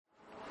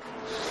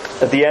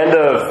At the end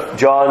of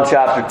John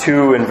chapter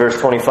 2 and verse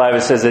 25,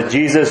 it says that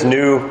Jesus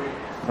knew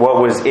what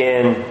was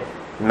in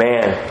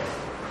man.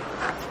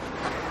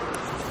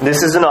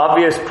 This is an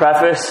obvious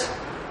preface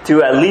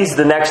to at least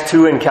the next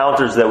two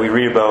encounters that we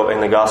read about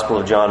in the Gospel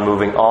of John,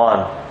 moving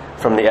on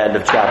from the end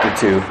of chapter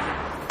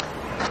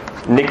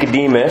 2.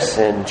 Nicodemus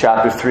in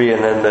chapter 3,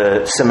 and then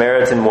the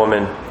Samaritan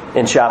woman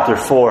in chapter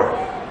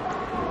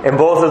 4. In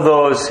both of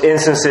those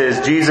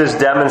instances, Jesus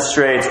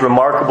demonstrates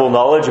remarkable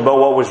knowledge about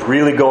what was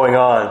really going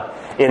on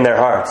in their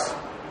hearts.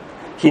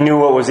 He knew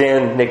what was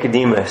in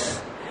Nicodemus.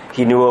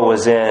 He knew what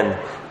was in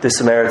the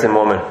Samaritan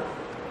woman.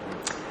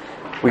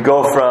 We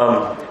go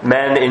from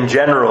men in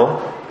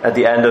general at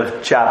the end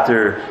of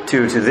chapter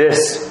 2 to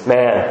this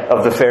man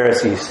of the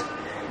Pharisees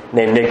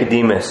named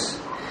Nicodemus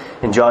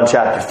in John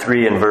chapter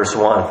 3 and verse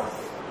 1.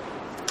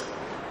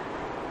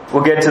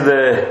 We'll get to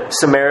the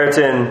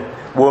Samaritan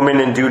woman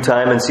in due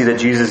time and see that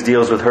Jesus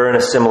deals with her in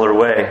a similar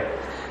way.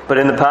 But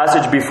in the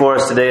passage before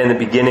us today, in the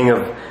beginning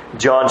of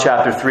John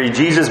chapter 3,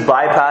 Jesus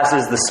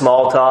bypasses the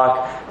small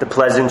talk, the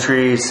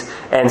pleasantries,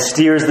 and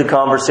steers the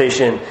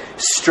conversation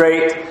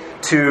straight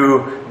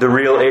to the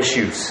real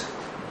issues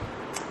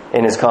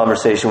in his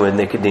conversation with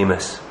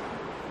Nicodemus.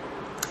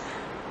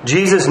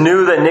 Jesus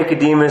knew that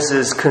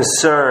Nicodemus'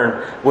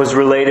 concern was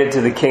related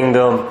to the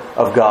kingdom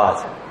of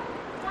God.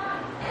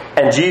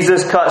 And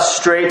Jesus cut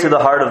straight to the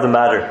heart of the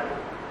matter.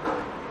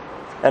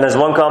 And as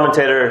one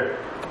commentator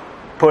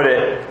put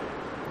it,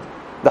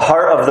 the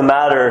heart of the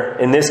matter,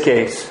 in this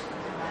case,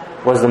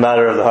 was the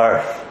matter of the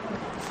heart.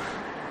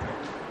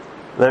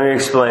 Let me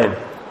explain.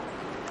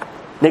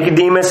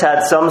 Nicodemus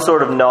had some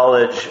sort of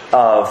knowledge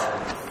of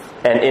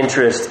and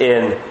interest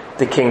in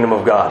the kingdom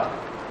of God,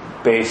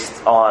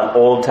 based on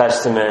Old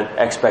Testament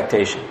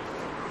expectation.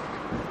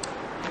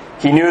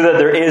 He knew that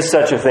there is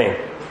such a thing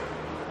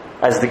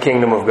as the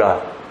kingdom of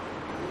God.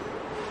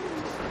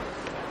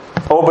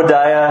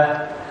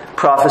 Obadiah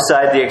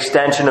prophesied the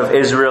extension of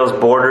Israel's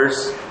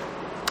borders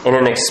in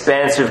an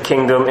expansive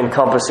kingdom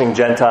encompassing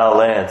Gentile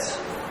lands.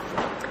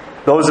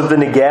 Those of the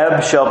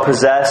Negeb shall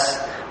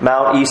possess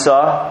Mount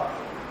Esau,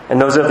 and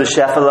those of the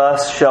Shephelah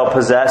shall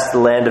possess the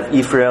land of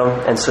Ephraim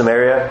and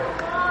Samaria,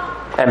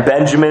 and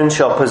Benjamin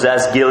shall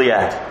possess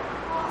Gilead.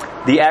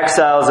 The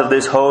exiles of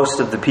this host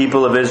of the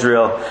people of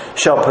Israel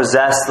shall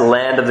possess the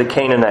land of the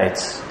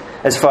Canaanites,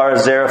 as far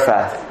as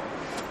Zarephath.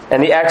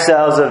 And the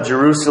exiles of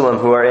Jerusalem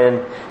who are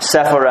in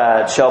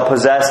Sepharad shall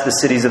possess the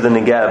cities of the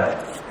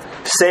Negeb.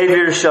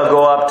 Saviors shall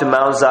go up to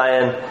Mount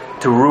Zion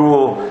to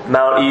rule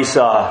Mount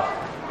Esau,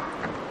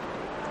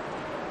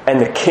 and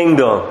the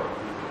kingdom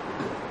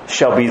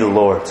shall be the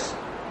Lord's.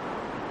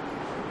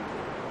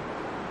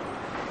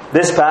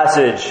 This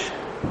passage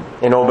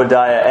in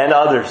Obadiah and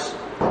others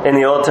in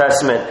the Old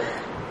Testament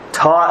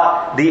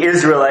taught the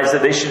Israelites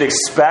that they should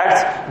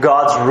expect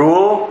God's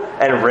rule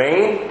and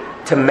reign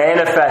to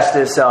manifest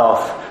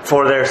itself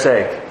for their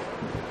sake,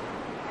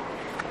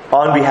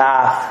 on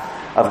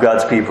behalf of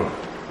God's people.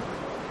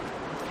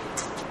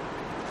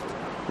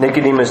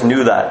 Nicodemus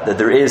knew that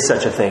there is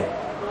such a thing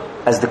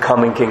as the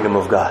coming kingdom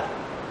of God.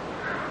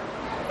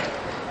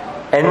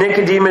 And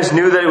Nicodemus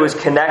knew that it was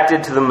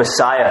connected to the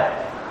Messiah.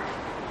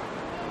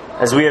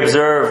 As we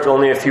observed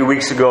only a few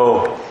weeks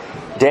ago,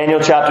 Daniel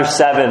chapter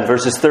 7,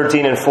 verses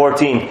 13 and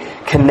 14,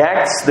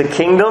 connects the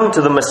kingdom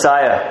to the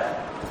Messiah.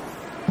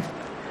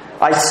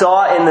 I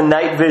saw in the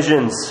night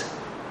visions,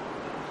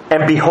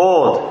 and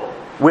behold,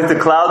 with the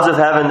clouds of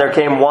heaven there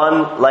came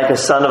one like a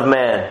son of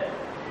man.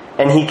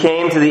 And he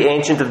came to the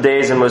Ancient of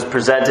Days and was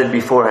presented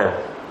before him.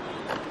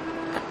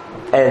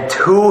 And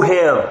to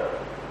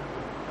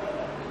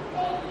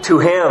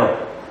him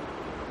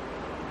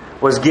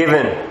was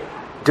given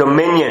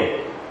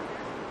dominion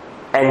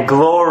and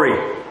glory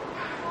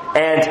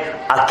and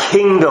a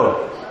kingdom.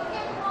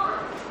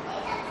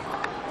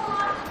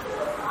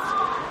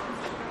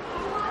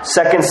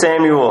 2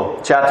 Samuel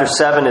chapter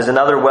 7 is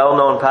another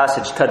well-known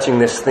passage touching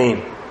this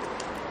theme.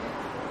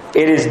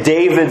 It is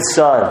David's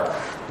son,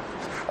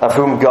 of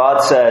whom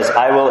God says,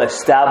 I will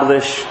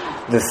establish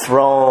the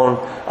throne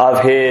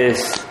of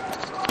his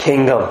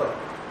kingdom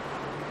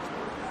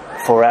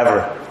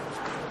forever.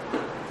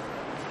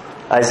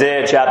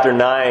 Isaiah chapter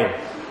 9,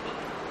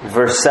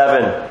 verse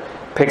 7,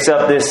 picks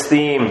up this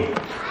theme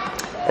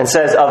and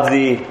says, of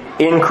the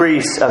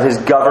increase of his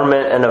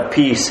government and of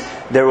peace,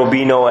 there will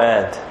be no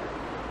end.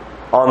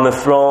 On the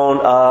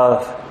throne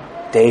of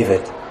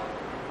David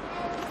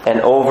and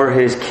over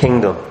his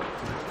kingdom,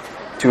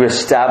 to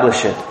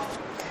establish it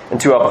and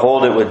to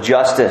uphold it with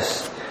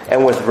justice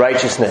and with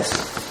righteousness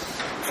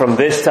from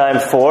this time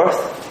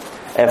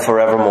forth and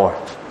forevermore.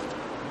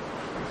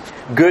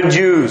 Good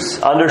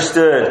Jews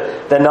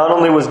understood that not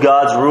only was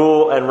God's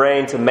rule and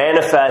reign to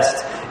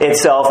manifest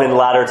itself in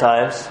latter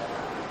times,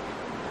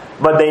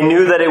 but they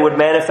knew that it would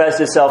manifest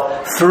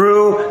itself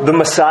through the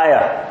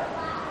Messiah,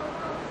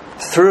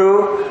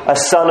 through a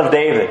son of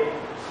David,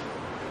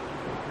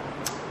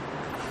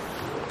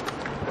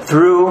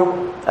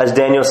 through, as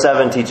Daniel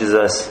 7 teaches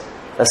us,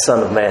 a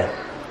son of man.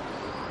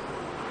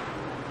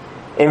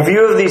 In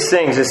view of these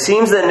things, it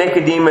seems that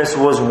Nicodemus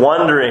was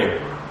wondering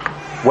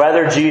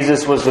whether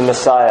Jesus was the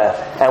Messiah,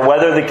 and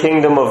whether the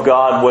kingdom of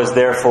God was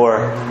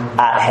therefore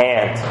at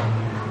hand,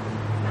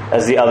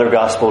 as the other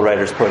gospel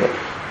writers put it.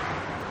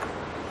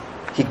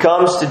 He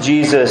comes to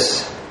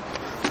Jesus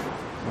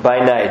by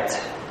night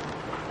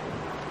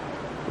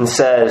and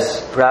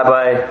says,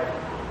 "Rabbi,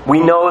 we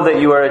know that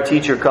you are a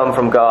teacher come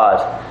from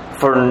God,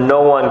 for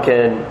no one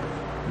can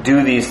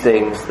do these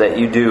things that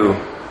you do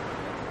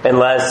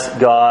unless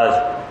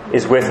God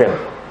is with him."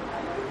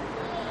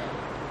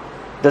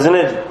 Doesn't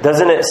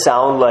it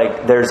sound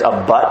like there's a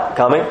but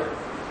coming?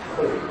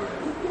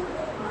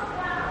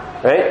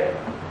 Right?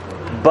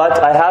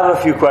 But I have a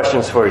few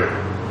questions for you.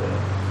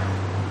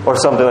 Or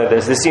something like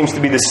this. This seems to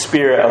be the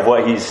spirit of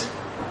what he's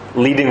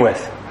leading with.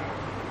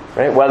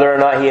 Right? Whether or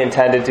not he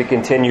intended to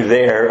continue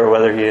there, or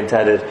whether he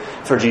intended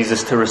for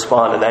Jesus to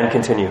respond and then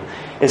continue.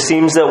 It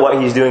seems that what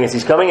he's doing is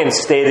he's coming and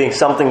stating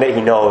something that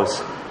he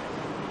knows,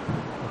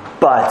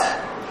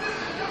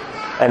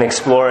 and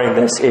exploring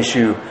this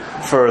issue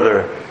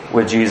further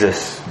with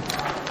Jesus.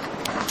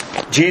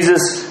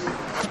 Jesus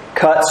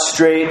cuts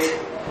straight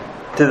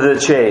to the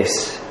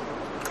chase.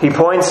 He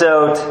points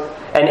out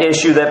an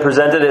issue that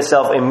presented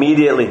itself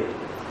immediately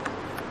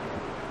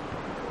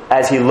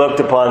as he looked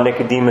upon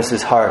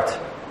Nicodemus' heart.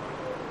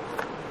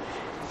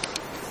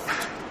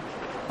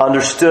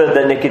 Understood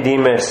that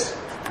Nicodemus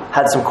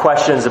had some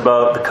questions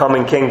about the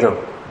coming kingdom,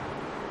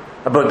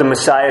 about the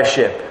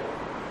Messiahship.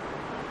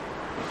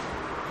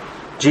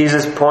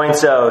 Jesus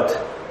points out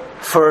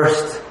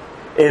first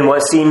in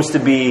what seems to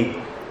be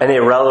an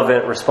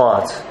irrelevant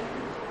response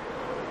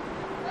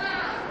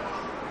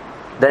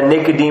that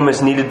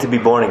Nicodemus needed to be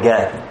born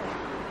again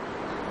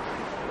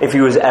if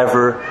he was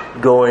ever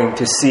going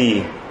to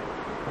see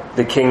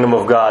the kingdom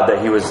of God that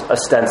he was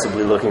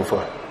ostensibly looking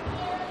for.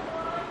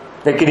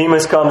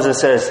 Nicodemus comes and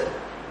says,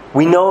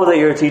 "We know that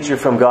you're a teacher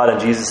from God."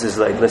 And Jesus is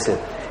like, "Listen,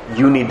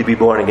 you need to be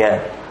born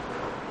again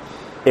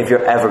if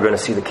you're ever going to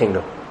see the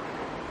kingdom."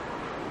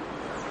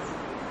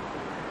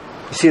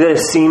 You see that it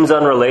seems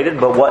unrelated,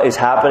 but what is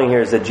happening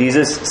here is that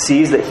Jesus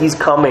sees that he's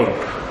coming,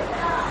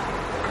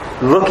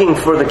 looking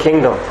for the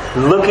kingdom,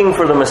 looking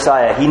for the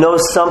Messiah. He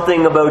knows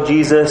something about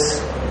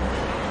Jesus,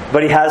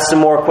 but he has some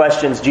more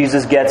questions.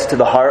 Jesus gets to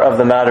the heart of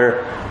the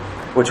matter,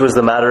 which was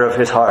the matter of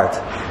his heart,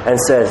 and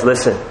says,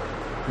 "Listen,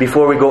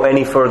 before we go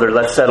any further,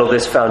 let's settle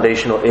this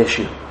foundational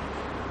issue.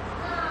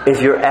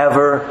 If you're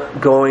ever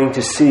going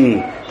to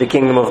see the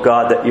kingdom of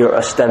God that you're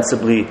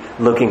ostensibly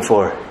looking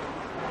for,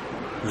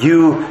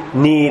 you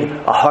need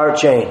a heart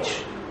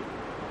change.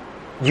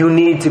 You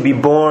need to be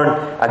born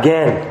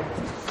again."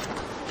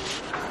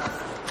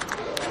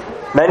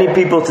 Many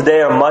people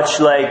today are much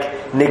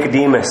like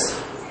Nicodemus.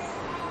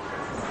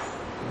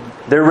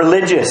 They're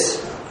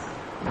religious.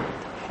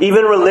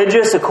 Even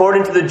religious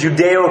according to the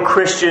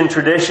Judeo-Christian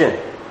tradition.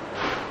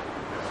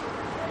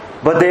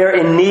 But they are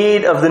in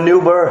need of the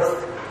new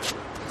birth.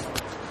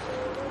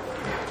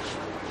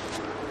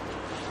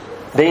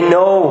 They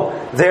know,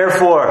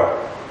 therefore,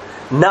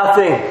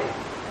 nothing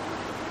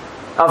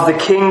of the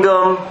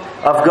kingdom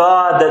of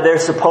God that they're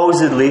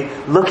supposedly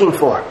looking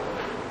for.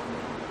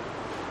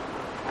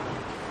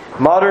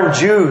 Modern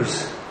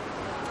Jews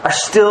are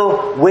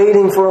still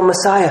waiting for a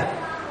Messiah.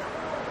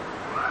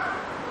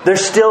 They're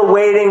still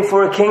waiting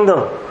for a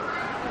kingdom.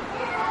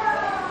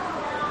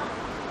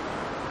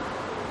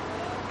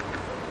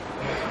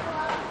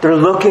 They're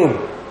looking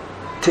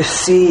to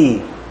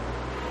see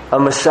a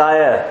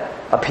Messiah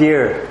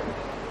appear.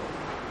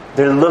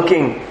 They're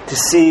looking to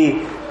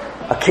see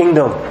a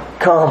kingdom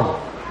come.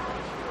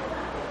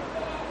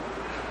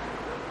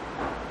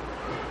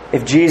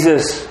 If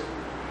Jesus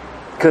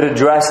could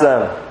address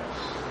them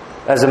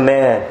as a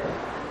man,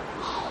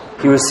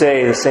 he would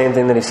say the same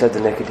thing that he said to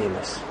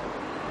Nicodemus.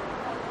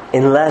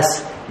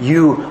 Unless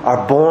you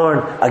are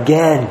born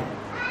again,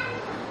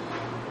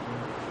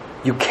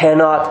 you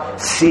cannot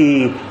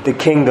see the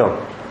kingdom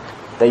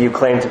that you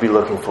claim to be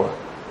looking for.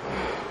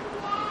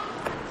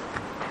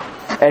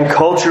 And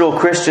cultural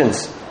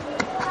Christians,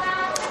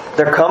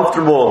 they're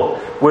comfortable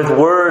with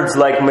words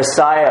like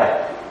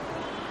Messiah,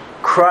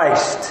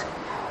 Christ,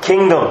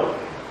 kingdom.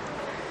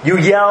 You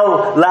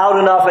yell loud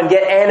enough and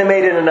get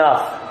animated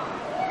enough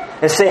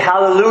and say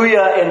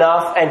hallelujah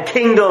enough and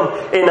kingdom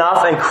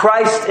enough and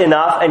Christ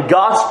enough and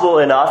gospel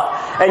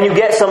enough, and you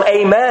get some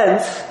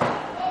amens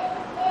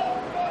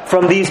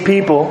from these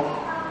people,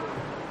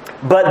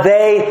 but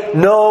they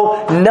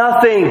know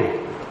nothing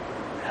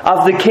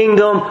of the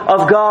kingdom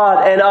of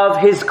God and of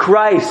His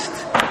Christ.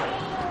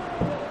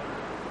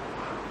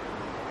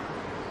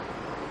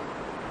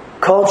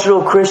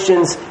 Cultural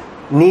Christians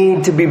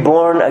need to be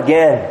born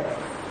again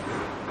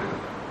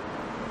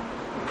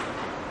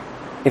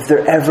if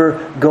they're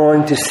ever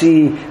going to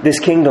see this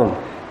kingdom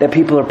that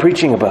people are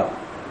preaching about.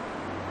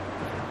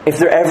 If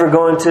they're ever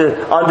going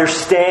to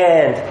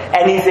understand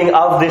anything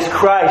of this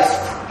Christ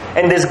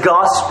and this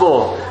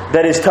gospel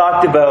that is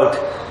talked about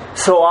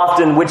so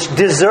often, which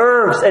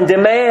deserves and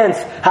demands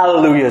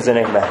hallelujahs and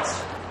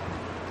amens.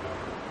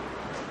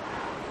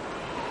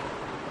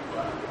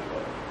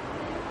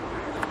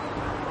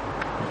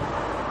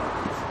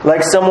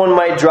 Like someone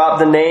might drop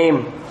the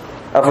name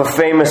of a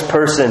famous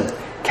person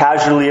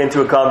casually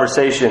into a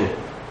conversation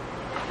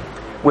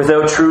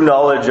without true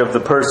knowledge of the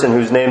person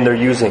whose name they're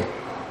using.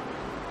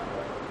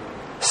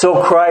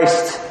 So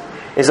Christ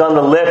is on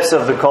the lips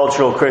of the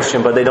cultural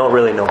Christian, but they don't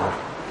really know him.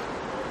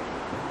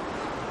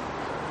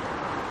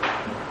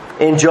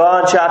 In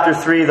John chapter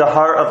 3, the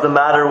heart of the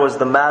matter was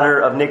the matter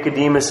of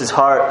Nicodemus'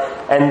 heart.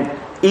 And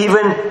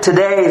even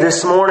today,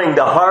 this morning,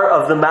 the heart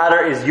of the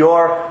matter is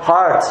your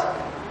heart.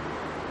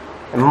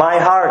 And my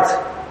heart.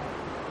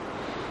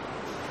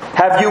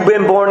 Have you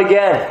been born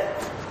again?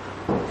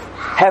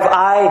 Have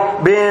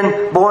I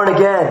been born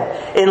again?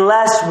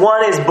 Unless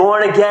one is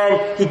born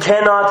again, he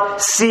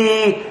cannot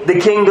see the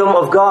kingdom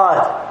of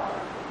God.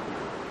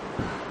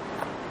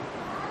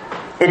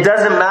 It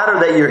doesn't matter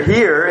that you're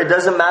here. It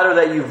doesn't matter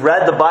that you've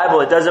read the Bible.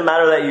 It doesn't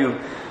matter that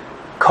you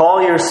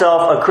call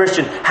yourself a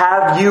Christian.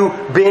 Have you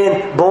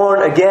been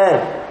born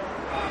again?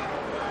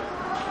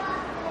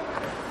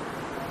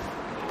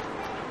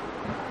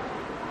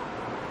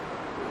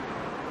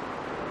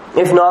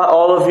 If not,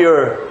 all of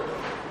your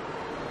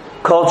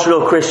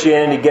cultural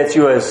Christianity gets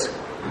you as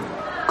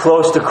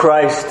close to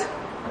Christ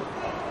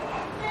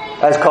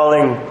as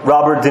calling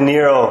Robert De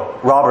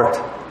Niro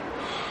Robert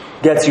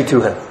gets you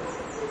to him.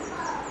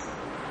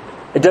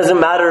 It doesn't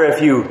matter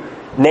if you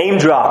name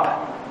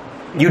drop.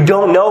 You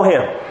don't know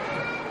him.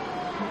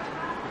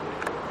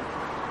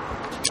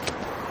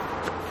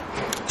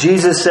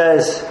 Jesus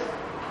says,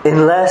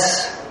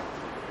 unless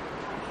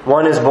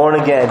one is born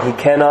again, he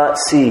cannot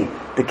see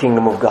the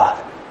kingdom of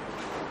God.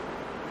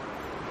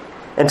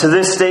 And to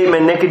this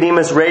statement,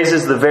 Nicodemus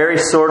raises the very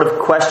sort of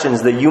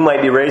questions that you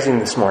might be raising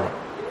this morning.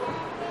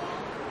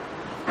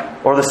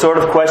 Or the sort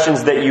of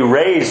questions that you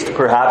raised,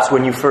 perhaps,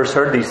 when you first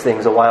heard these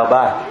things a while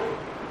back.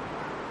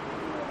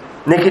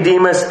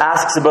 Nicodemus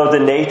asks about the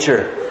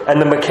nature and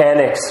the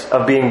mechanics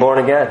of being born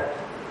again.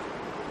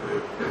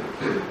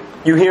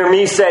 You hear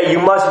me say, you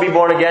must be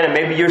born again, and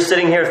maybe you're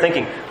sitting here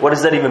thinking, what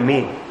does that even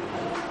mean?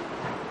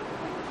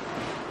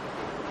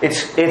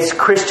 It's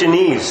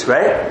Christianese,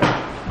 right?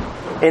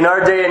 In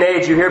our day and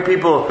age, you hear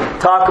people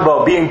talk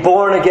about being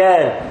born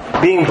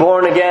again. Being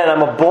born again.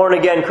 I'm a born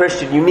again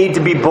Christian. You need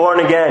to be born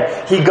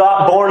again. He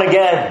got born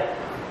again.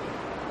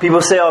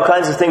 People say all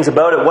kinds of things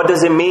about it. What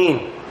does it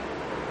mean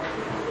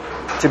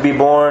to be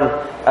born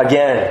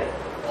again?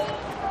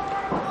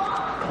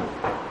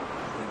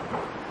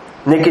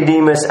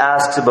 Nicodemus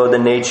asks about the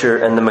nature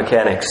and the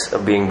mechanics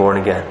of being born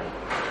again.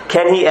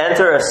 Can he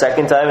enter a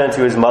second time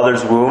into his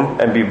mother's womb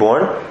and be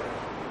born?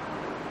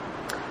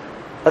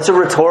 That's a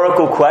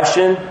rhetorical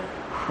question,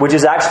 which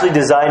is actually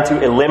designed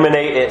to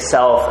eliminate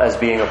itself as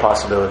being a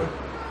possibility.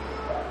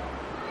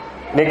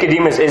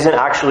 Nicodemus isn't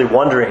actually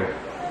wondering,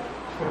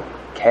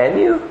 can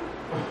you?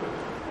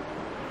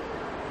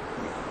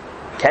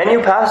 Can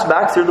you pass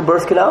back through the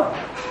birth canal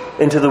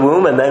into the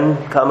womb and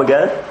then come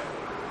again?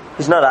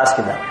 He's not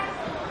asking that.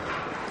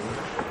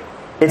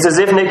 It's as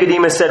if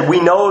Nicodemus said, we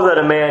know that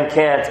a man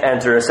can't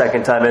enter a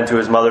second time into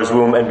his mother's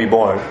womb and be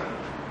born.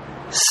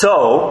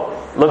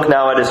 So, look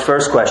now at his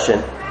first question.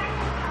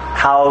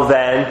 How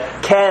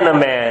then can a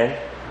man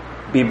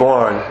be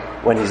born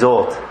when he's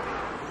old?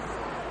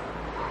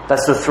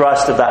 That's the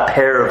thrust of that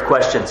pair of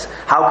questions.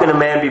 How can a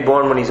man be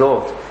born when he's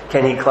old?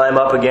 Can he climb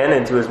up again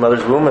into his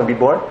mother's womb and be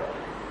born?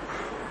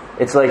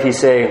 It's like he's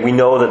saying, we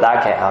know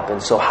that can't happen.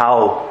 So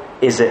how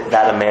is it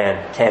that a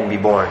man can be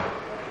born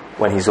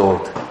when he's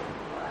old?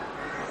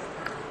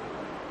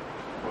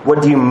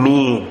 What do you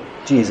mean,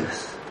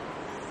 Jesus,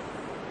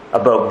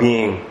 about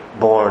being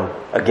born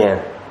again?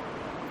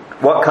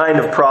 What kind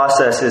of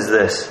process is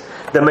this?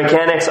 The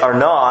mechanics are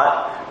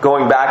not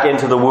going back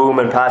into the womb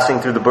and passing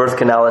through the birth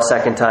canal a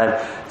second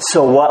time.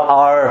 So what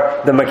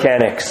are the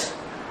mechanics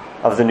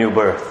of the new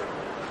birth?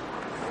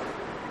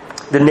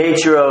 The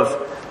nature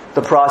of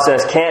the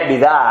process can't be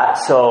that,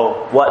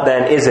 so what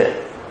then is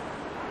it?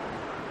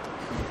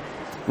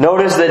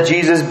 Notice that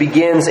Jesus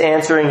begins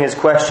answering his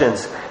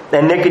questions.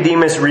 And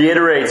Nicodemus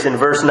reiterates in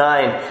verse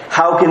 9,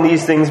 how can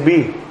these things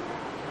be?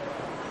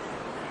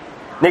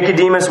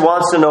 Nicodemus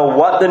wants to know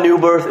what the new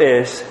birth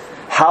is,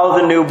 how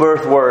the new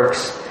birth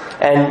works,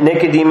 and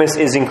Nicodemus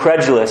is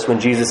incredulous when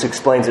Jesus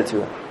explains it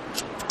to him.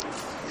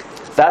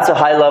 That's a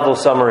high-level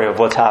summary of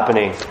what's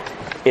happening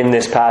in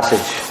this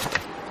passage.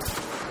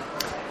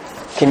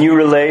 Can you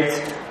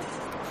relate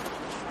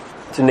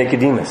to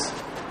Nicodemus?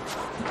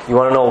 You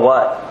want to know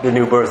what the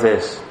new birth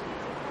is,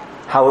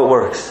 how it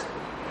works.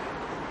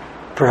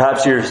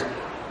 Perhaps you're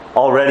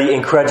already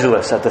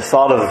incredulous at the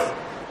thought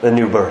of the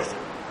new birth.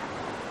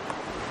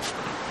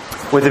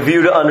 With a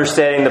view to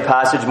understanding the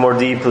passage more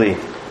deeply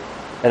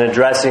and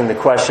addressing the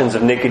questions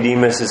of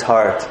Nicodemus'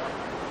 heart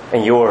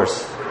and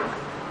yours,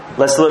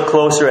 let's look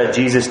closer at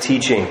Jesus'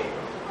 teaching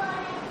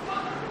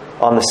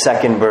on the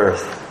second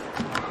birth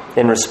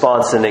in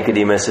response to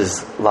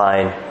Nicodemus'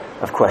 line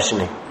of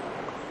questioning.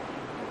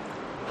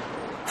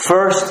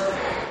 First,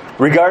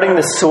 regarding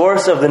the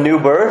source of the new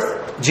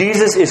birth,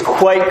 Jesus is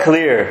quite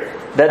clear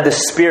that the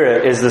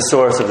Spirit is the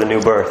source of the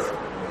new birth.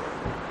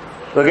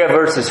 Look at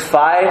verses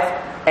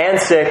 5 and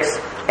 6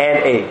 and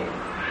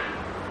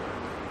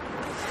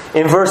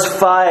 8. In verse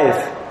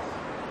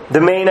 5,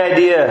 the main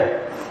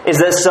idea is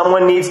that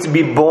someone needs to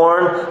be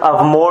born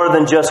of more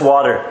than just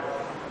water.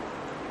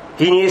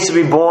 He needs to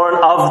be born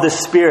of the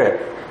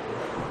Spirit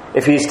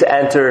if he's to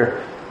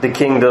enter the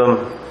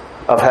kingdom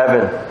of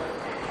heaven.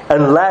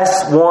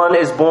 Unless one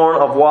is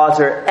born of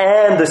water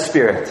and the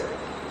Spirit,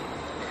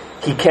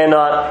 he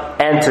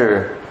cannot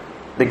enter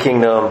the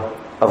kingdom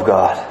of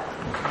God.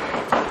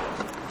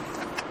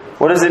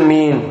 What does it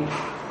mean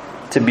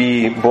to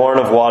be born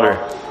of water?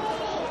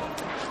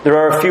 There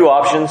are a few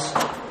options.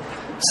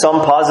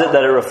 Some posit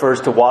that it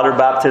refers to water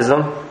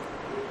baptism,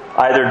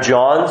 either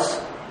John's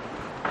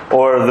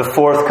or the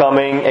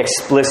forthcoming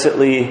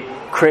explicitly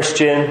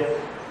Christian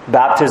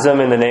baptism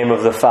in the name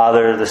of the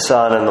Father, the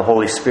Son, and the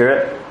Holy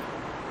Spirit.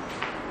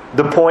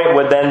 The point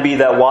would then be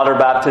that water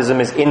baptism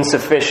is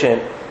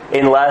insufficient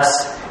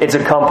unless it's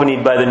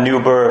accompanied by the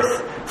new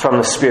birth from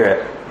the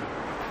Spirit.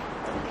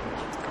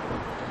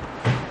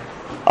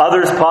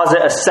 Others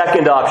posit a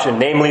second option,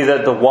 namely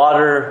that the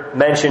water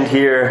mentioned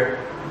here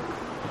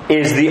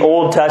is the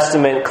Old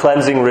Testament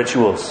cleansing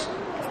rituals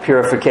of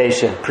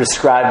purification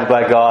prescribed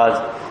by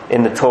God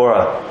in the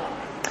Torah,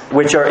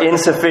 which are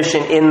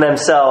insufficient in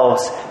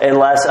themselves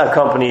unless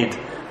accompanied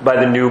by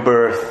the new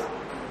birth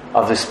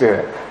of the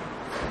Spirit.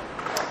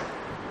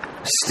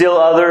 Still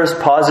others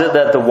posit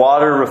that the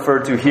water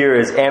referred to here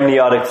is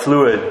amniotic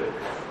fluid,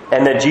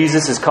 and that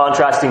Jesus is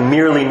contrasting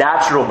merely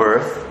natural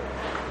birth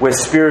with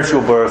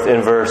spiritual birth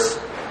in verse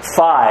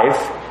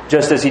 5,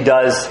 just as he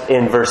does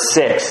in verse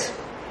 6.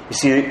 You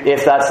see,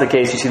 if that's the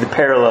case, you see the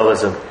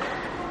parallelism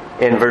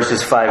in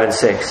verses 5 and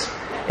 6.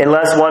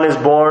 Unless one is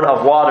born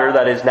of water,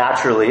 that is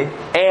naturally,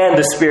 and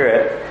the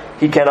Spirit,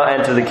 he cannot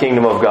enter the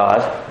kingdom of God.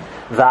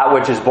 That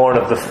which is born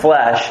of the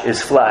flesh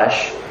is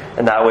flesh,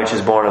 and that which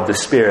is born of the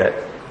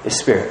Spirit is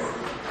spirit.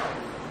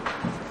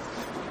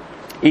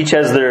 Each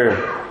has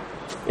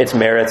its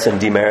merits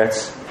and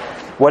demerits.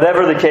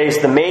 Whatever the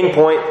case, the main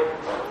point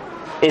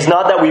is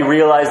not that we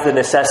realize the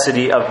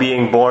necessity of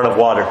being born of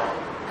water.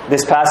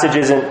 This passage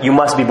isn't, you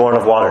must be born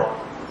of water.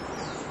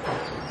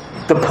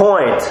 The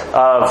point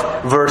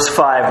of verse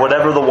 5,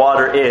 whatever the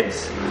water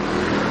is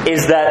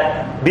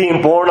that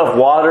being born of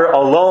water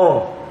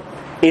alone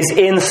is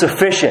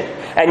insufficient.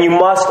 And you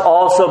must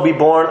also be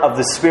born of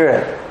the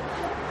Spirit.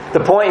 The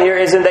point here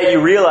isn't that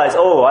you realize,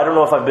 I don't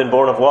know if I've been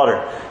born of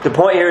water. The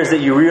point here is that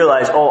you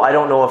realize, I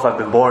don't know if I've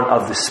been born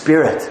of the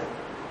Spirit.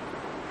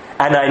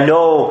 And I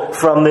know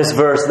from this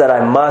verse that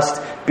I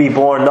must be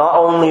born not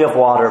only of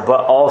water,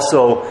 but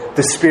also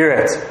the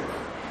Spirit.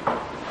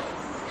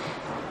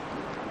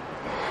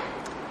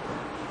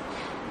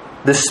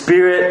 The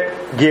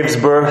Spirit gives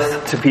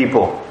birth to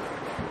people.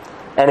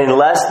 And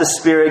unless the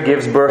Spirit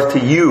gives birth to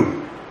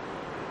you,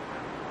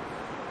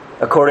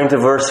 according to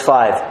verse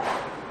 5,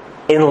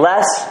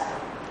 unless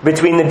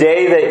between the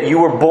day that you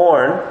were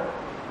born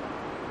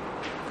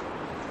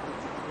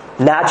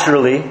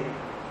naturally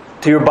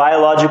to your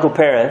biological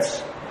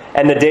parents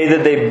and the day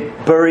that they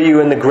bury you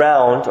in the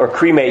ground or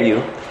cremate you,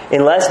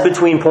 unless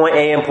between point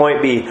A and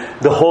point B,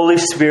 the Holy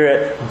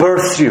Spirit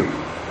births you,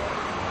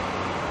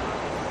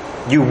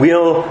 you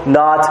will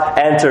not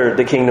enter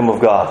the kingdom of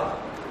God.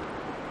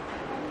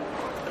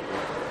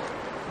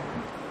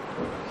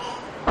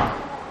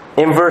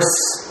 In verse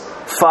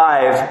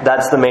 5,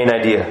 that's the main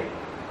idea.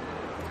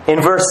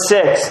 In verse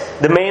 6,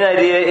 the main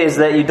idea is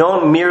that you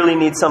don't merely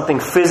need something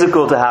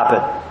physical to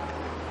happen,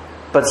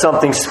 but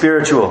something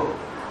spiritual.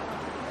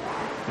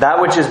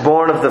 That which is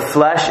born of the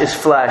flesh is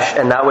flesh,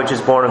 and that which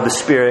is born of the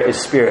Spirit is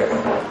spirit.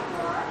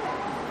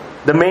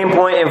 The main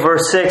point in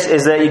verse 6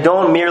 is that you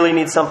don't merely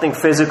need something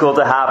physical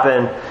to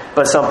happen,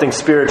 but something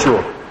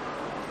spiritual.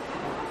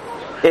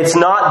 It's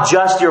not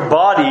just your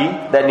body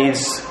that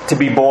needs to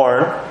be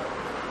born,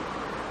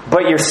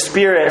 but your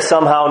spirit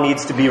somehow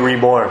needs to be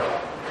reborn.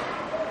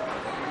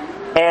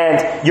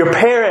 And your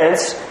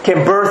parents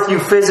can birth you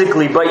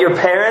physically, but your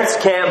parents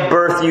can't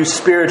birth you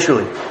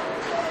spiritually.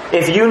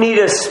 If you need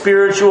a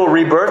spiritual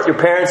rebirth, your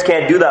parents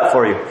can't do that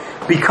for you.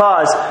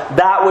 Because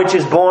that which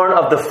is born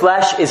of the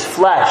flesh is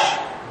flesh.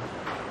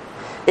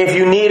 If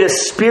you need a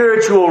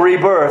spiritual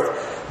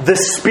rebirth, the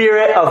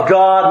Spirit of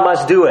God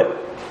must do it.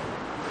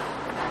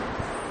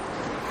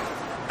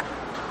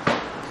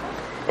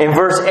 In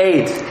verse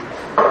 8,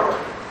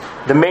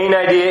 the main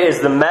idea is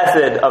the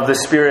method of the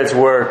Spirit's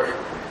work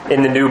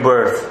in the new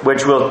birth,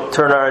 which we'll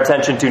turn our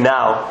attention to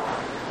now.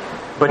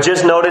 But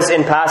just notice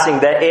in passing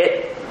that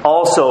it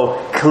also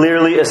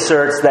clearly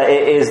asserts that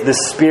it is the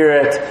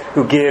Spirit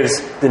who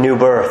gives the new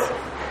birth.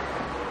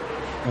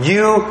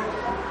 You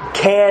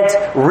can't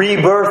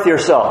rebirth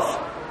yourself.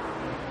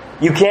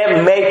 You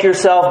can't make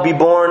yourself be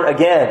born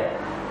again.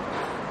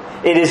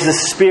 It is the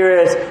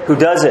Spirit who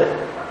does it.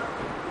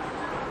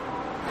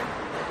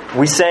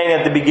 We sang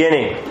at the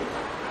beginning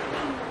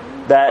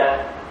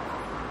that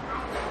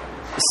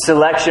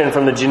selection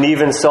from the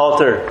Genevan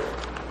Psalter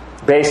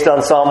based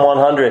on Psalm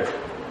 100.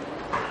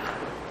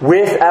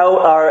 Without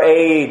our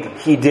aid,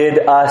 He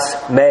did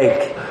us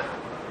make.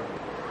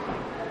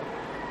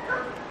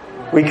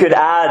 We could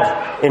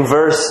add in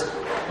verse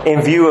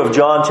in view of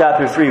John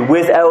chapter 3.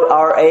 Without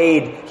our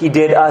aid, He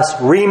did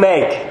us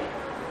remake.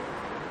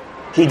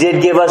 He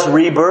did give us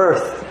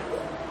rebirth.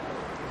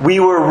 We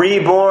were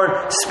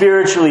reborn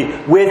spiritually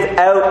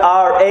without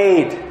our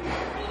aid.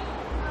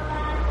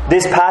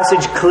 This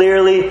passage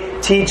clearly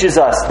teaches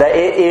us that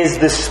it is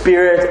the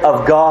Spirit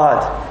of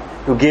God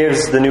who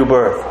gives the new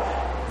birth.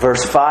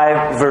 Verse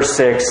 5, verse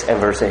 6, and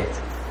verse 8.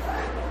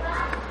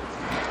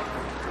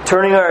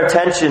 Turning our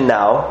attention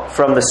now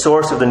from the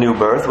source of the new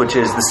birth, which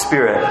is the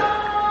Spirit,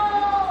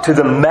 to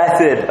the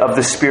method of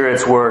the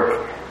Spirit's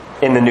work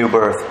in the new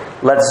birth.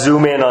 Let's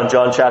zoom in on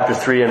John chapter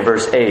 3 and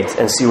verse 8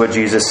 and see what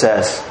Jesus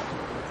says.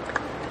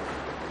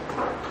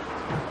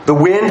 The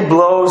wind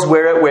blows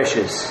where it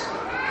wishes,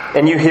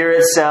 and you hear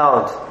its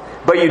sound,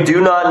 but you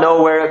do not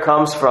know where it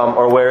comes from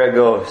or where it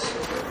goes.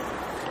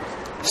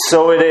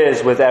 So it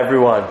is with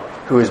everyone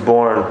who is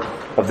born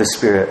of the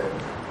Spirit.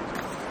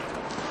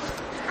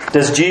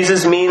 Does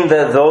Jesus mean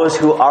that those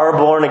who are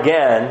born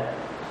again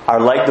are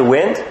like the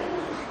wind?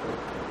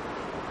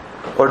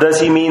 Or does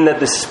He mean that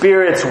the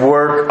Spirit's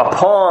work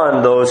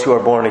upon those who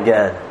are born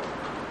again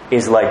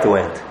is like the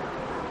wind?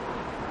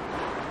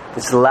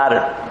 It's the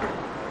latter.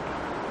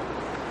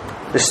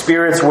 The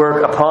Spirit's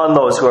work upon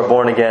those who are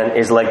born again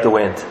is like the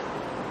wind.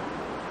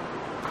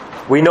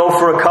 We know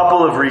for a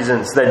couple of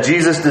reasons that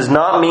Jesus does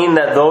not mean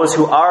that those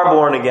who are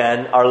born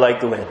again are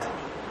like the wind.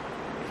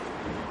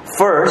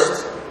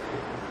 First,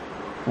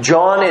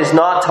 John is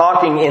not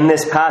talking in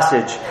this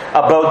passage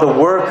about the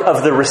work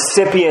of the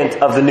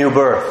recipient of the new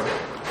birth.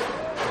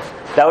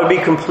 That would be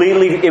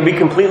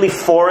completely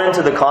foreign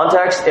to the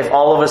context if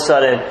all of a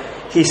sudden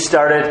he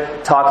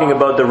started talking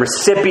about the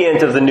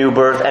recipient of the new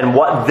birth and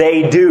what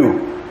they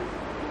do.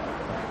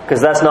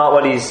 Because that's not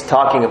what he's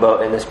talking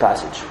about in this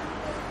passage.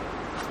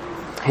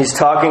 He's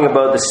talking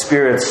about the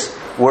Spirit's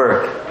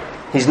work.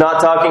 He's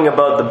not talking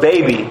about the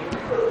baby.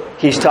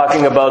 He's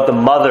talking about the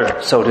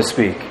mother, so to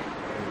speak.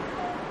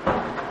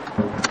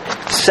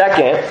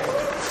 Second,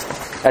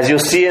 as you'll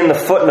see in the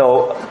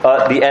footnote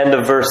at the end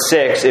of verse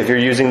 6, if you're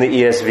using the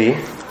ESV,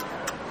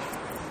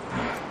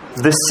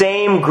 the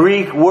same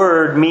Greek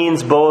word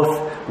means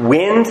both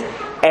wind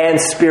and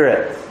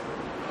spirit.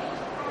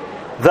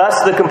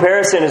 Thus, the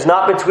comparison is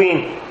not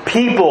between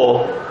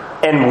people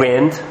and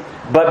wind,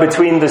 but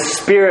between the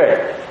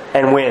Spirit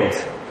and wind.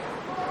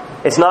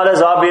 It's not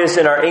as obvious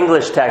in our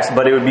English text,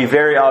 but it would be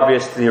very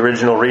obvious to the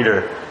original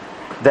reader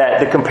that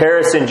the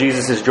comparison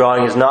Jesus is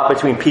drawing is not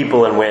between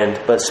people and wind,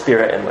 but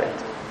Spirit and wind.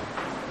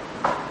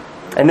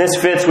 And this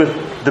fits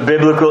with the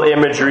biblical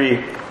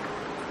imagery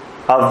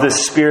of the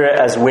Spirit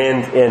as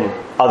wind in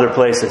other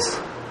places.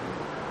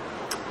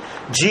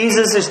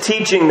 Jesus is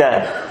teaching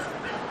then,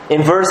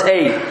 in verse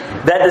 8,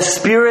 that the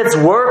Spirit's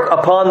work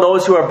upon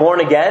those who are born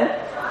again,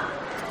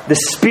 the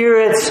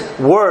Spirit's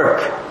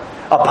work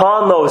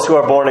upon those who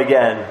are born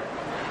again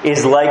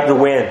is like the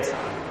wind.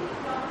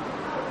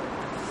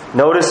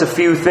 Notice a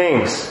few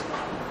things.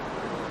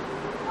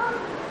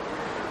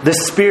 The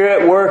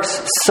Spirit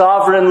works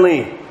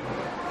sovereignly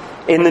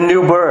in the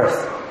new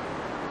birth.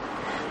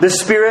 The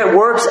Spirit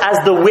works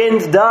as the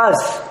wind does,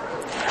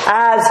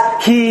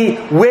 as He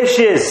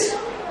wishes.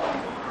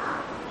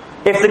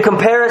 If the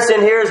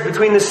comparison here is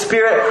between the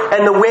Spirit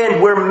and the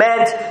wind, we're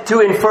meant to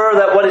infer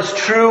that what is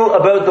true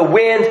about the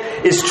wind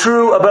is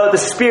true about the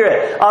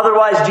Spirit.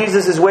 Otherwise,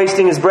 Jesus is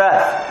wasting His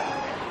breath.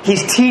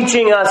 He's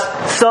teaching us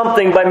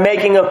something by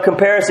making a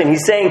comparison.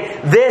 He's saying,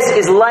 this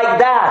is like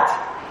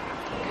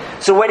that.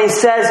 So when He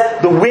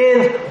says, the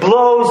wind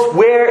blows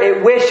where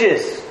it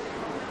wishes,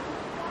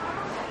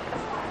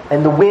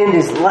 and the wind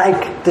is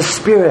like the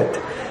Spirit,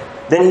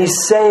 then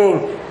He's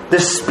saying, the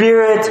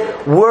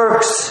Spirit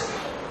works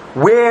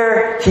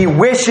where He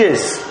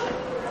wishes,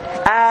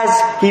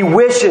 as He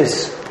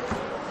wishes.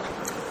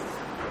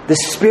 The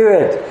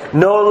Spirit,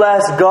 no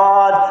less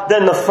God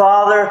than the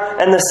Father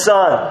and the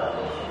Son,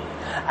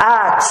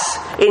 acts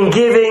in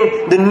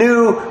giving the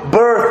new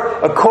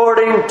birth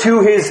according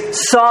to His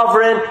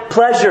sovereign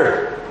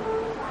pleasure.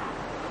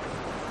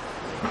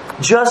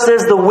 Just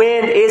as the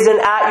wind isn't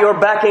at your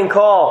beck and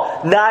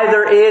call,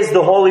 neither is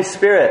the Holy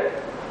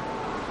Spirit.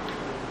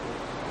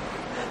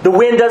 The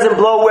wind doesn't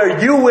blow where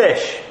you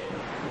wish.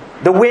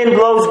 The wind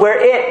blows where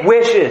it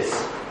wishes.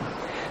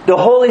 The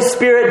Holy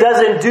Spirit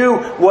doesn't do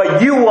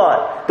what you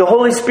want. The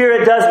Holy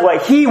Spirit does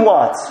what He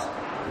wants.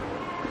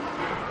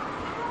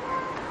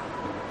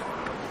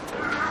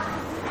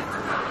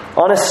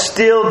 On a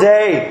still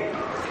day,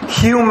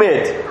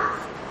 humid,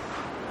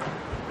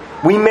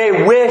 we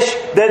may wish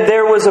that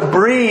there was a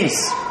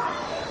breeze.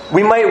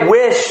 We might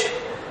wish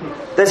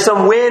that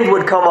some wind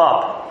would come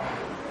up.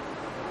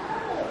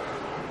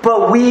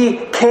 But we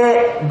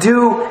can't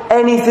do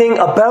anything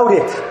about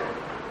it.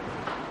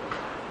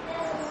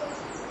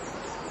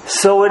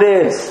 So it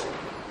is.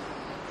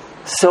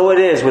 So it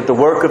is with the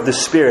work of the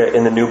Spirit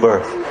in the new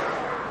birth.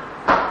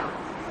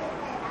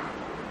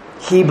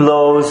 He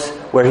blows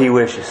where He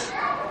wishes.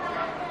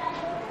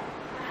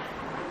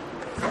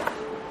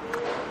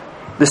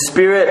 The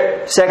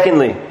Spirit,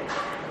 secondly,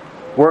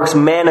 works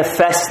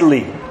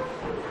manifestly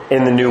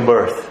in the new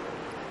birth.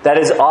 that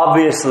is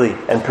obviously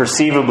and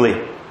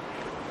perceivably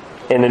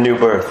in the new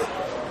birth.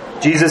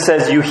 Jesus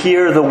says, you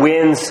hear the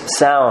wind's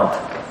sound.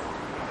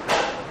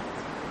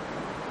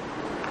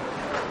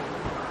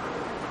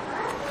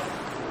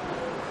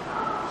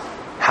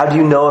 How do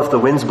you know if the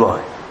wind's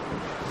blowing?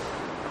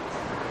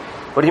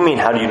 What do you mean,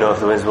 how do you know if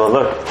the wind's blowing?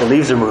 Look, the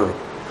leaves are moving.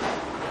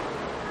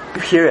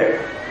 You hear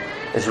it.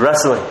 It's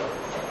rustling.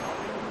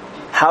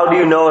 How do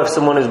you know if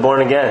someone is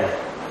born again?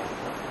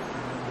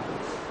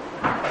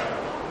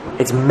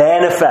 It's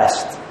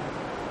manifest.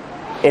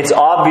 It's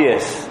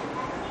obvious.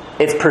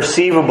 It's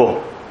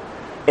perceivable.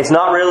 It's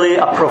not really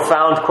a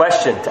profound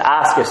question to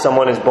ask if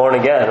someone is born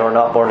again or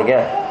not born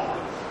again.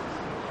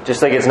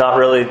 Just like it's not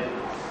really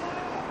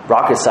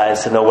rocket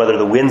science to know whether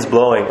the wind's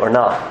blowing or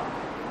not.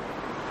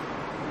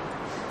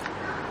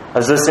 I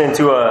was listening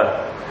to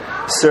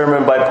a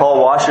sermon by Paul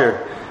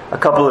Washer a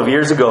couple of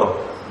years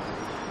ago,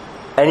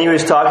 and he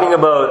was talking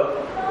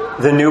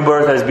about the new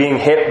birth as being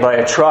hit by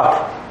a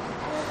truck.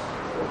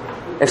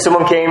 If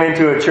someone came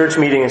into a church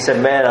meeting and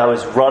said, man, I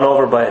was run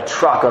over by a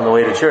truck on the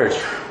way to church.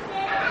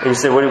 And you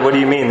said, what do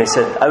you mean? They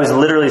said, I was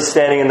literally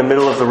standing in the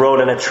middle of the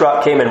road and a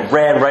truck came and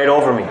ran right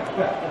over me.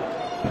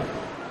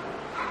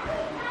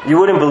 You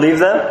wouldn't believe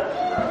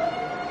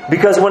them?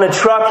 Because when a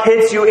truck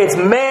hits you, it's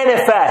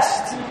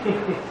manifest.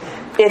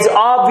 It's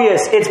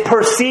obvious. It's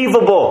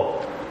perceivable.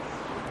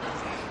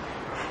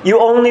 You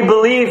only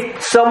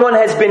believe someone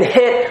has been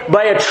hit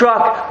by a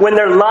truck when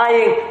they're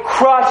lying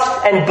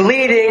crushed and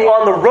bleeding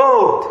on the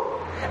road.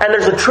 And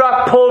there's a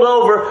truck pulled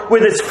over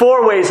with its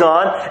four-ways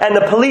on, and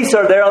the police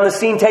are there on the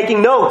scene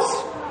taking notes.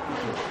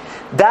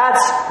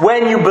 That's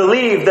when you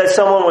believe that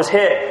someone was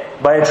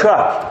hit by a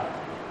truck.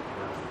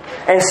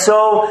 And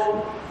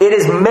so it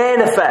is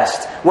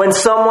manifest when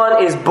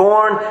someone is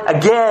born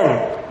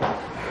again.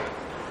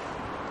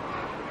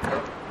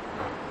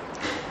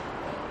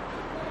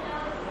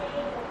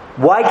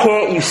 Why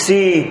can't you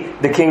see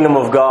the kingdom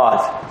of God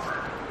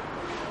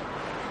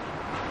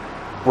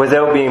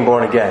without being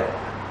born again?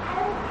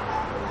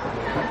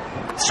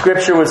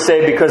 Scripture would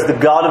say, because the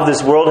God of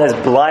this world has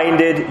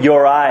blinded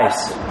your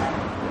eyes,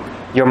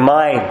 your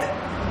mind.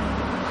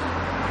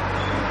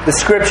 The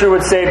Scripture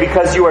would say,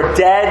 because you are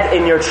dead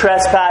in your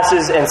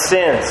trespasses and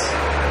sins.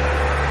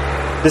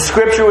 The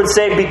Scripture would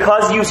say,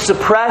 because you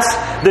suppress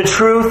the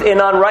truth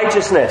in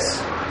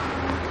unrighteousness.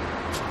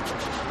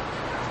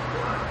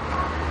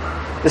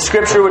 The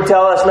Scripture would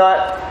tell us,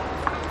 not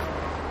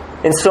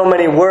in so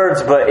many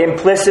words, but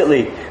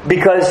implicitly,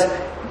 because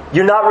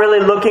you're not really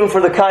looking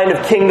for the kind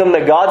of kingdom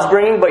that God's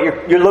bringing,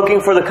 but you're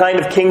looking for the kind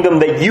of kingdom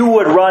that you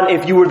would run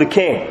if you were the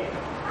king.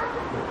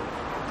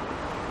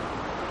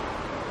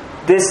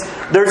 There's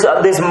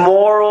this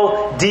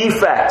moral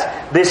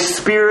defect, this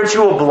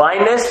spiritual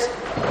blindness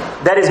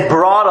that is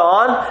brought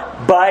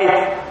on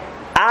by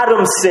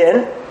Adam's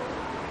sin.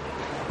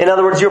 In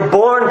other words, you're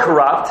born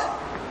corrupt.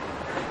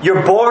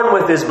 You're born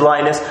with this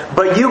blindness,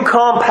 but you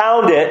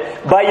compound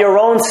it by your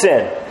own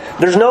sin.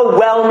 There's no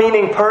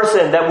well-meaning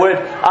person that would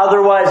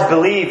otherwise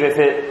believe if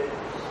it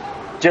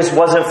just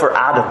wasn't for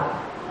Adam.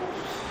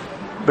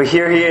 But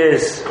here he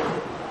is,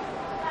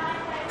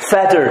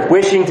 fettered,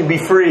 wishing to be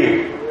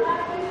free,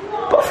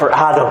 but for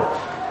Adam.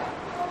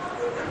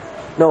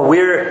 No,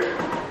 we're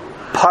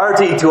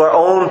party to our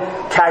own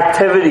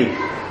captivity.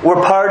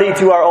 We're party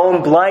to our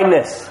own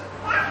blindness.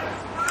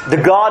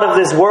 The God of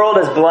this world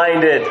has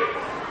blinded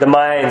the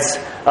minds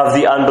of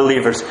the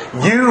unbelievers.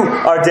 You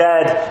are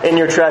dead in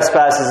your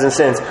trespasses and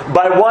sins.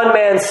 By one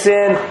man's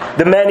sin,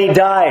 the many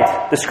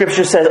died. The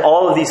Scripture says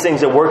all of these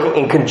things are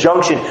working in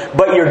conjunction,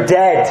 but you're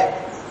dead.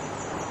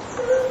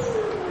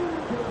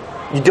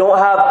 You don't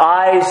have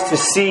eyes to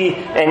see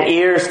and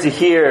ears to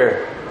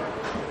hear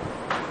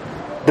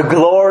the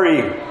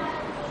glory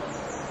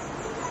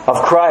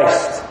of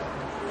Christ.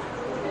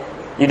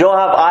 You don't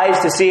have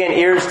eyes to see and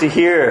ears to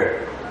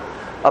hear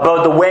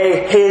about the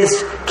way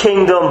His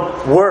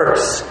kingdom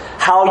works,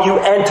 how you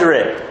enter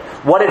it,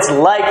 what it's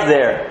like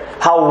there,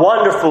 how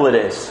wonderful it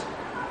is.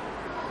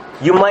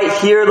 You might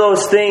hear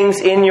those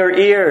things in your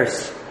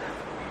ears,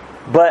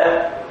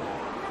 but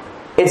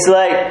it's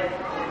like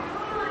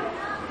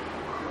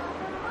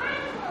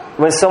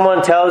when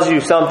someone tells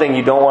you something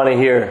you don't want to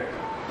hear,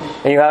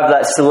 and you have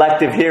that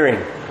selective hearing.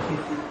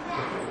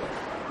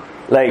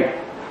 Like,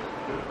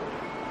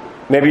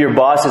 maybe your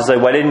boss is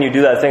like, why didn't you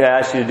do that thing I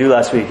asked you to do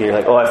last week? And you're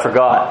like, oh, I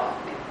forgot.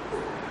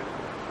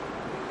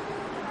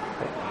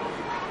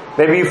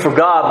 Maybe you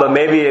forgot, but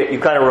maybe you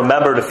kind of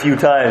remembered a few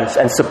times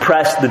and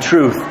suppressed the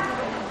truth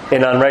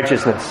in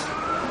unrighteousness.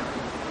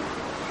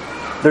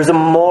 There's a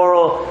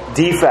moral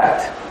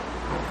defect.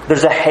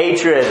 There's a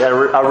hatred,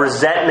 a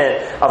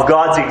resentment of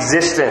God's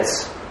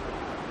existence.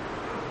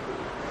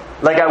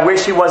 Like, I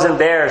wish He wasn't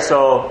there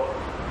so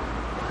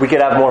we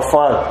could have more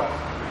fun.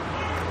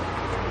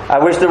 I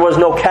wish there was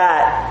no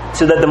cat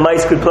so that the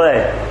mice could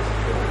play.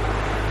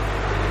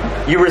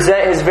 You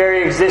resent His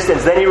very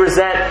existence. Then you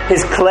resent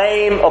His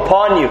claim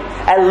upon you.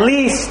 At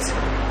least,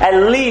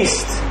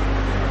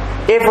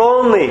 if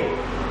only,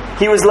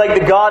 He was like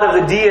the God of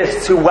the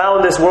deists who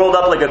wound this world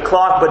up like a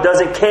clock but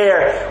doesn't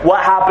care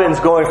what happens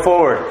going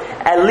forward.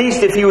 At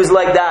least if he was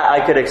like that,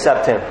 I could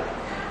accept him.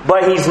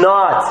 But he's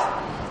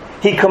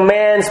not. He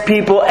commands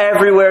people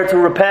everywhere to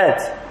repent.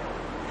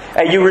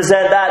 And you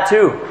resent that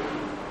too.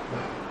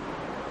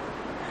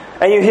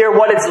 And you hear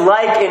what it's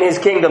like in his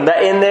kingdom.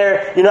 That in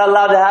there, you're not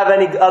allowed to have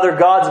any other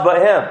gods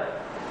but him.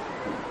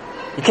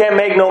 You can't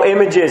make no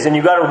images, and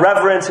you got to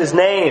reverence his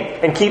name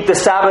and keep the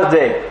Sabbath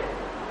day.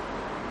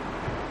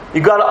 You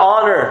got to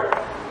honor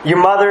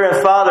your mother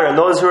and father and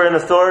those who are in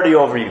authority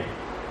over you.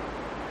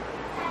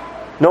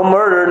 No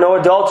murder, no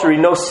adultery,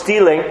 no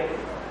stealing.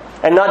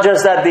 And not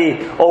just at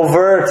the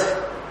overt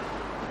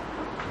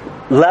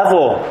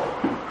level.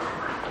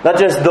 Not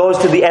just those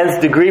to the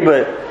nth degree,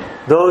 but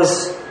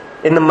those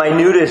in the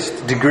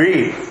minutest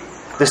degree.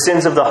 The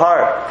sins of the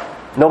heart.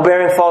 No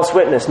bearing false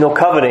witness, no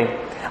coveting.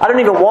 I don't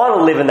even want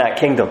to live in that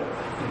kingdom,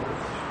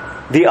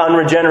 the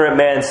unregenerate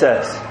man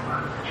says.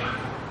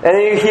 And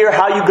then you hear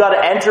how you got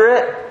to enter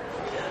it.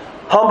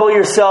 Humble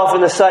yourself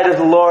in the sight of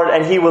the Lord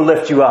and He will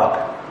lift you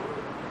up.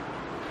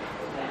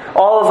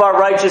 All of our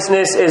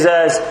righteousness is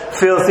as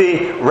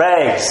filthy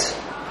rags.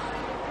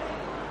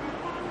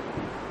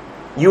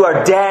 You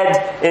are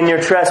dead in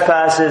your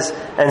trespasses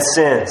and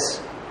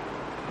sins.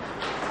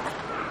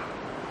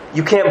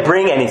 You can't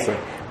bring anything.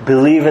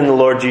 Believe in the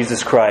Lord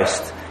Jesus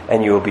Christ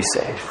and you will be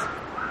saved.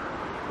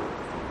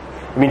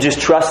 I mean, just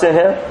trust in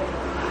Him?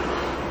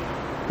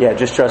 Yeah,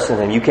 just trust in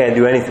Him. You can't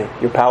do anything.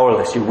 You're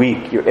powerless. You're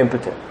weak. You're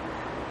impotent.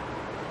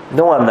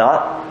 No, I'm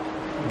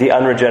not, the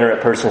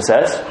unregenerate person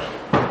says.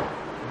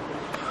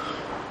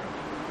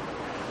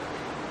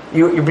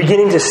 You're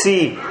beginning to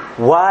see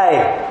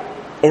why,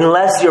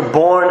 unless you're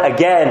born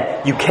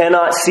again, you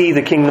cannot see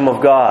the kingdom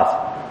of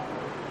God.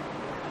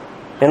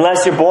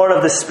 Unless you're born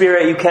of the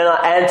Spirit, you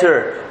cannot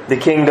enter the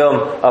kingdom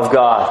of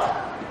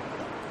God.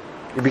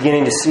 You're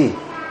beginning to see.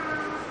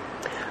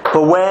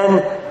 But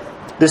when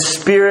the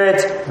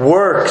Spirit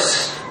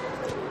works,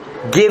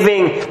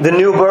 giving the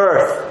new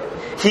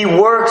birth, He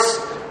works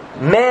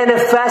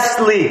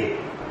manifestly.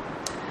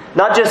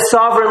 Not just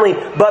sovereignly,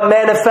 but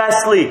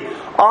manifestly,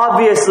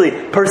 obviously,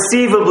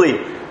 perceivably.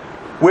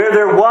 Where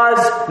there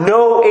was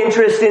no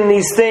interest in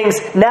these things,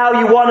 now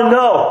you want to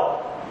know.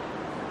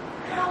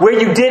 Where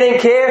you didn't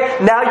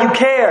care, now you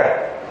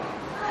care.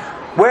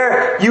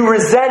 Where you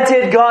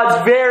resented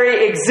God's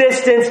very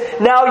existence,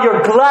 now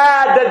you're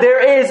glad that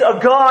there is a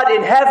God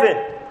in heaven.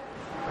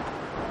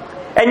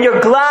 And you're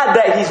glad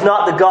that He's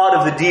not the God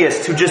of the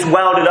deists who just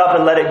wound it up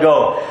and let it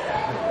go.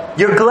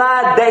 You're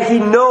glad that He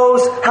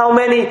knows how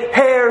many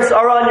hairs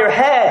are on your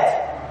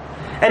head.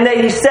 And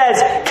that He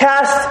says,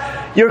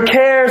 cast your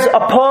cares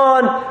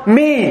upon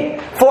me,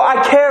 for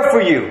I care for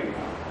you.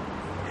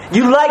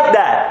 You like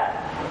that.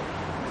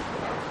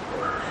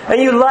 And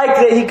you like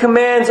that He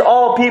commands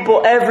all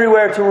people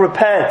everywhere to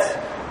repent.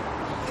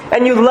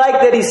 And you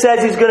like that He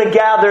says He's going to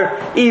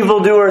gather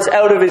evildoers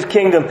out of His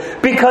kingdom.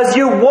 Because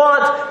you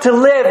want to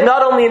live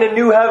not only in a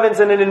new heavens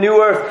and in a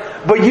new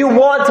earth, but you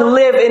want to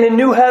live in a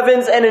new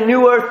heavens and a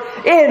new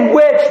earth in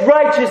which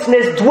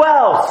righteousness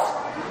dwells.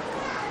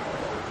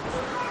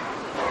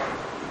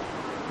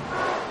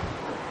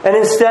 And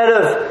instead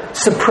of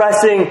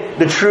suppressing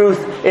the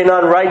truth in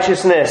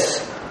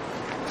unrighteousness,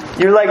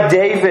 you're like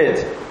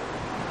David,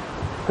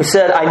 who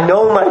said, I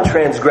know my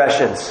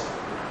transgressions,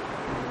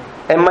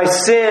 and my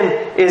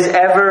sin is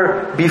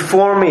ever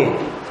before me.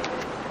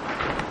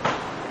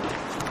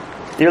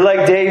 You're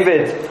like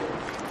David,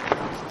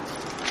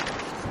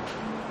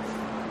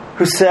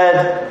 who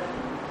said,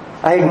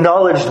 I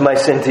acknowledged my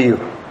sin to you,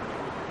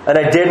 and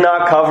I did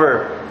not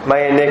cover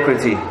my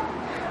iniquity.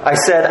 I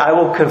said, I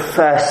will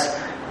confess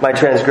my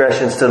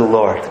transgressions to the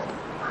Lord,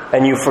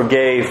 and you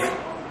forgave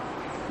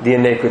the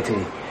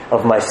iniquity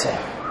of my sin.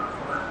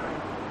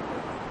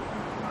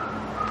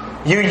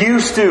 You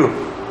used to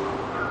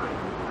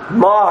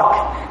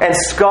mock and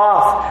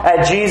scoff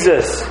at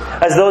Jesus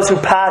as those who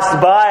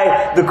passed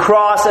by the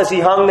cross as He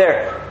hung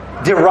there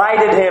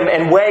derided Him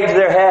and wagged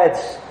their heads.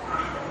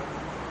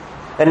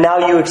 And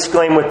now you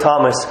exclaim with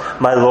Thomas,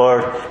 my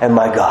Lord and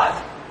my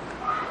God.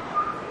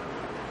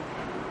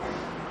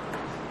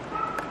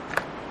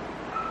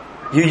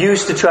 You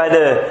used to try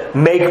to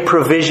make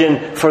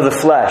provision for the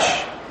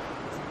flesh,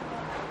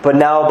 but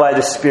now by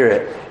the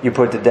Spirit you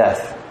put to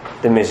death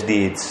the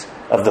misdeeds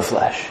of the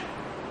flesh.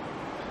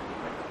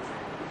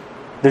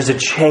 There's a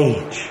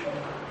change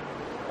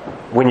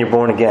when you're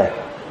born again.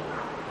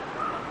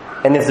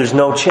 And if there's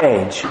no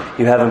change,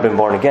 you haven't been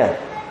born again.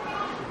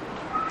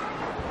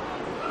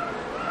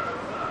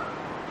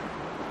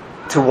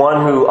 To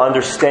one who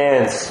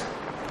understands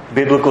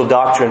biblical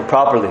doctrine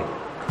properly,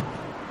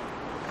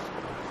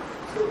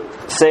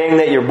 saying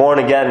that you're born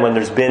again when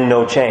there's been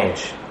no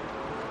change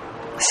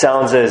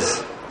sounds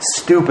as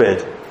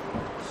stupid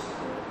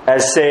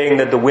as saying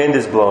that the wind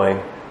is blowing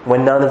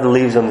when none of the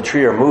leaves on the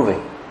tree are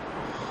moving.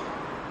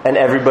 And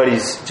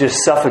everybody's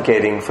just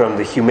suffocating from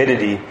the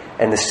humidity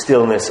and the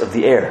stillness of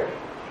the air.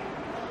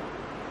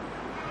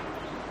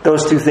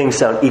 Those two things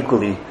sound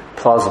equally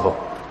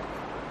plausible.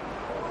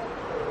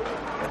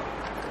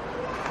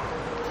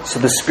 So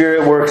the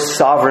Spirit works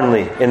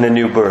sovereignly in the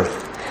new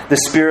birth. The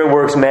Spirit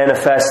works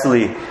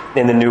manifestly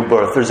in the new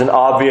birth. There's an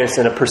obvious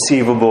and a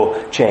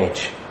perceivable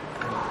change.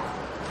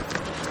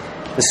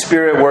 The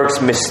Spirit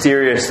works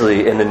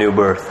mysteriously in the new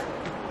birth.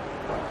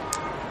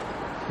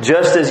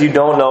 Just as you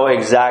don't know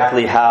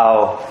exactly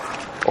how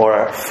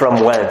or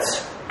from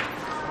whence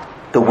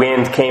the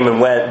wind came and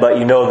went, but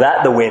you know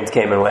that the wind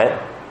came and went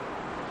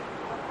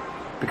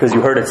because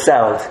you heard its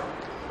sound.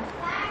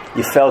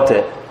 You felt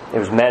it. It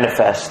was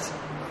manifest.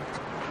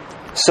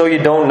 So you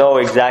don't know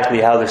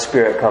exactly how the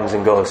Spirit comes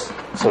and goes,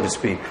 so to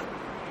speak.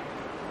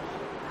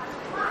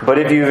 But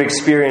if you've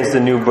experienced the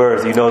new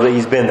birth, you know that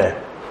He's been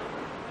there.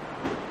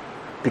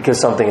 Because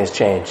something has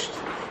changed.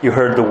 You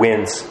heard the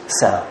wind's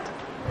sound.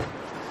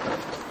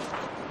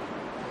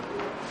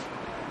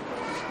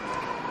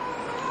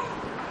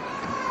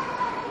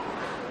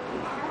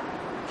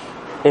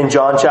 In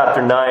John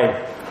chapter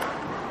 9,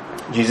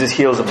 Jesus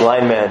heals a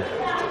blind man.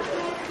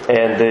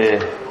 And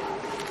the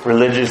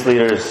religious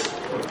leaders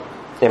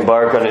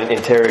embark on an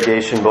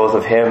interrogation both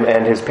of him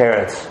and his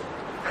parents.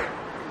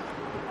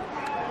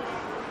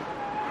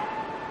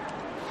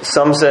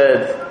 Some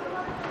said,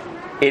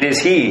 "It is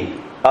he."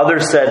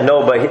 Others said,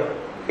 "No, but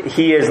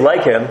he is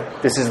like him."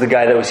 This is the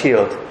guy that was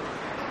healed.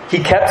 He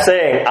kept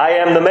saying, "I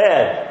am the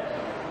man."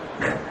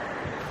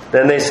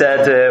 Then they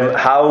said to him,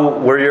 "How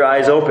were your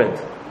eyes opened?"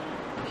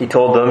 He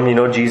told them,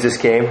 Jesus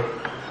came,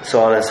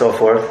 so on and so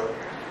forth.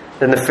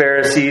 Then the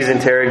Pharisees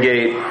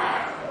interrogate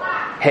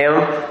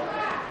him.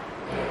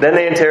 Then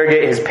they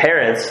interrogate his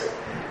parents.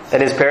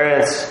 And his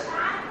parents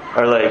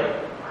are like,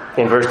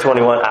 in verse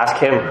 21, ask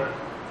him.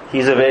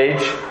 He's of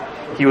age.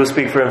 He will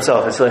speak for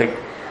himself. It's like,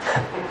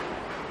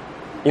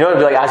 it'd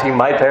be like asking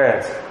my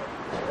parents.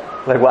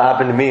 Like, what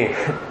happened to me?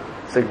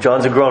 It's like,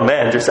 John's a grown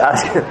man. Just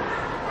ask him.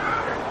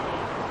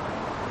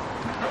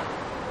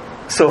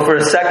 So for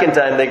a second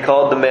time, they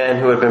called the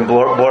man who had been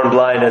born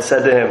blind and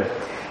said to him,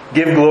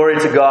 "Give glory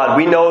to God.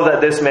 We know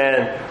that this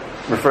man,"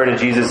 referring to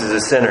Jesus, "is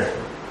a sinner."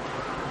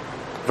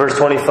 Verse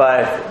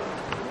 25,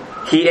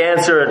 he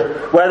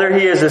answered, "Whether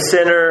he is a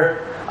sinner,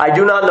 I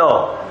do not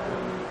know.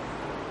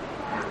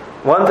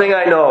 One thing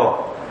I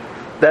know,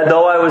 that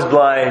though I was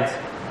blind,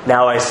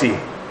 now I see."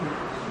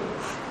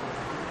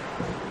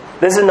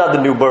 This is not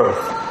the new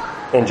birth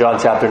in John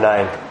chapter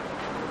 9.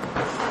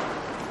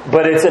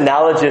 But it's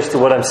analogous to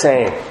what I'm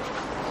saying.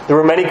 There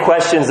were many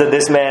questions that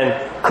this man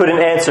couldn't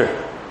answer,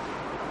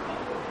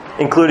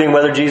 including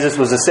whether Jesus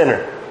was a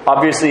sinner.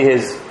 Obviously,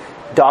 his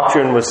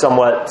doctrine was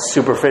somewhat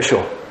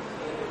superficial,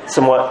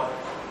 somewhat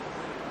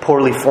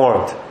poorly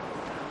formed.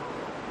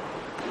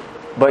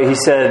 But he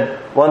said,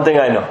 "One thing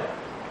I know.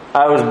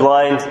 I was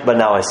blind, but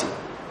now I see."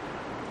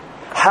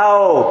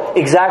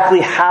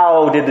 Exactly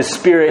how did the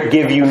Spirit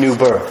give you new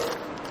birth?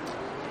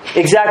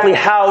 Exactly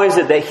how is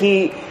it that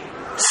He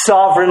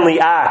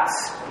sovereignly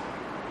acts?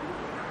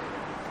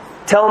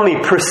 Tell me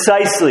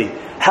precisely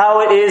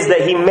how it is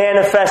that He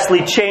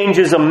manifestly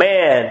changes a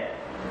man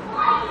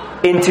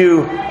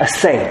into a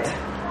saint.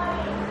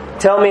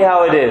 Tell me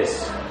how it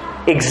is.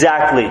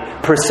 Exactly,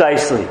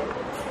 precisely.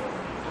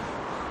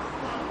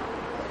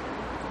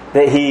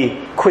 That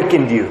He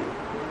quickened you,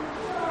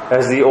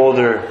 as the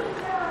older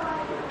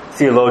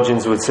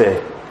theologians would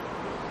say.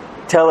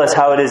 Tell us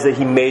how it is that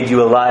He made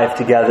you alive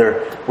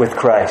together with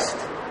Christ.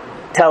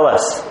 Tell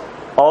us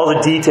all the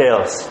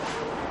details.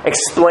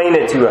 Explain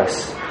it to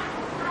us.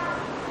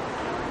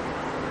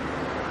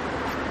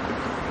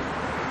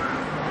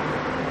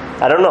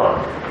 I don't know.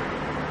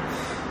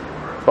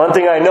 One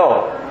thing I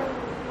know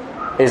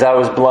is I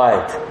was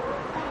blind,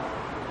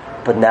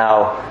 but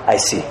now I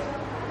see.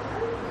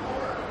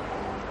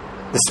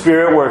 The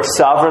Spirit works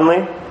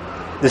sovereignly.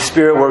 The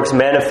Spirit works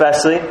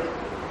manifestly.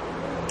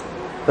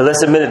 But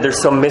let's admit it,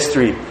 there's some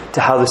mystery to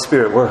how the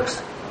Spirit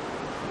works.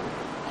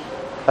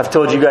 I've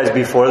told you guys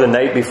before, the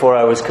night before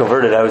I was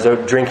converted, I was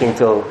out drinking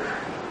till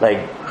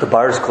the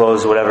bars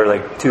closed, whatever,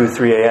 2,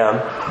 3 a.m.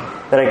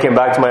 Then I came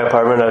back to my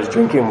apartment and I was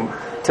drinking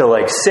till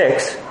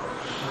 6.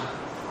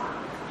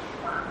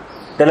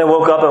 Then I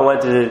woke up and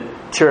went to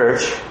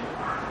church,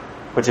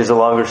 which is a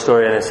longer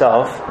story in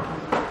itself.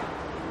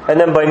 And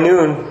then by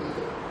noon,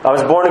 I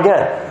was born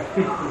again.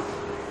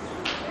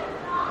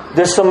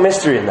 There's some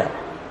mystery in that.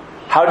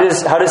 How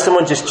does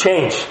someone just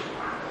change?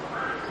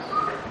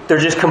 They're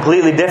just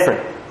completely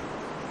different.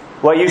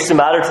 What used to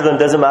matter to them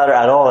doesn't matter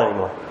at all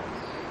anymore.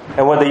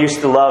 And what they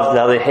used to love,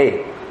 now they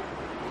hate.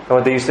 And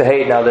what they used to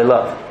hate, now they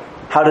love.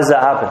 How does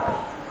that happen?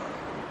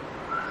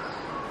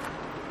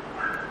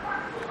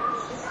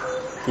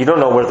 You don't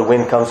know where the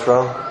wind comes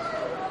from,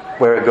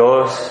 where it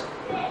goes.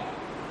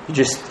 You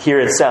just hear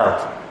its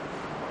sound.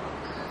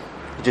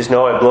 You just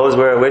know it blows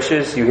where it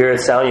wishes. You hear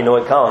its sound, you know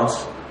it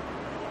comes.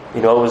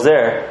 You know it was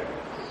there.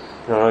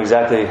 You don't know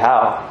exactly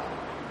how.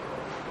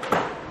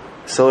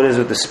 So it is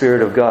with the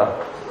Spirit of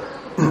God.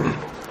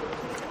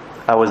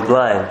 I was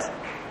blind,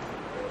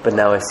 but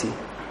now I see.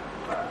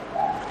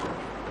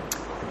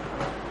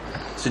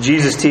 So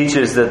Jesus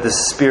teaches that the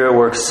Spirit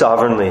works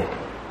sovereignly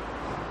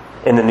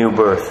in the new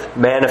birth,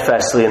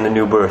 manifestly in the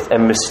new birth,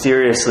 and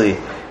mysteriously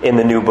in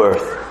the new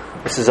birth.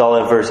 This is all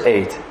in verse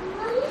 8.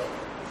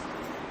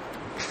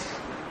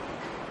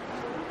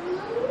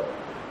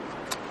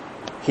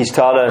 He's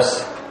taught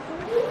us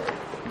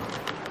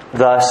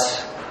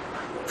thus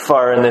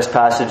far in this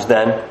passage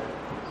then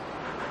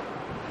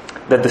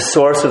that the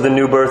source of the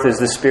new birth is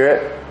the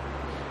Spirit.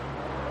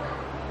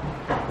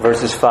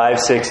 Verses 5,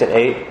 6, and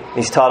 8.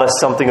 He's taught us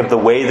something of the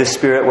way the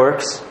Spirit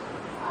works.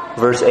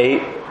 Verse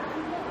 8.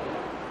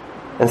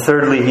 And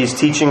thirdly, he's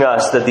teaching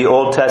us that the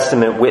Old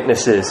Testament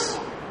witnesses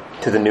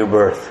to the new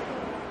birth.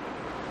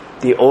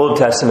 The Old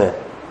Testament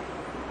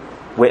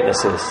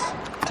witnesses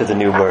to the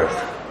new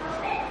birth.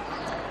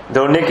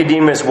 Though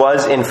Nicodemus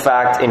was in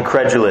fact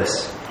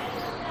incredulous,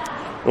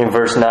 in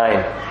verse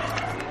 9.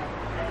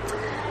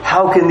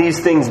 How can these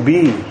things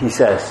be, he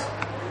says,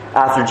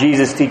 after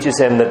Jesus teaches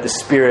him that the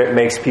Spirit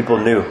makes people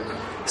new,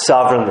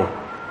 sovereignly,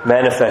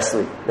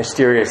 manifestly,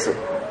 mysteriously.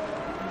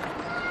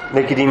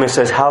 Nicodemus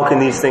says, how can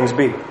these things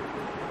be?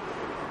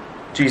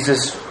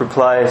 Jesus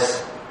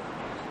replies,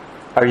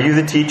 are you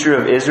the teacher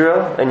of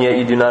Israel, and yet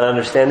you do not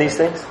understand these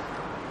things?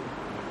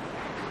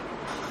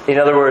 In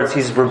other words,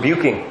 he's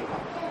rebuking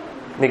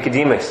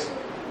Nicodemus.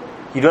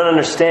 You don't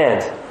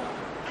understand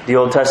the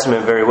Old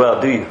Testament very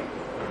well, do you?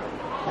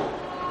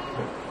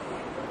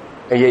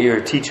 And yet you're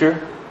a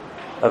teacher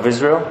of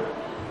Israel?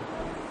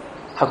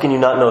 How can you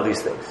not know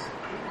these things?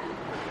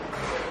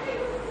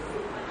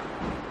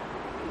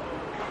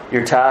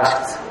 You're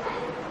tasked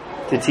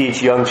to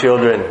teach young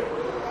children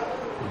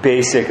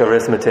basic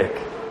arithmetic.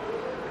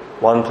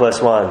 1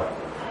 plus 1.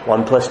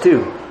 1 plus 2.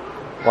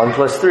 1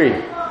 plus 3.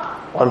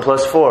 1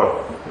 plus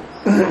 4.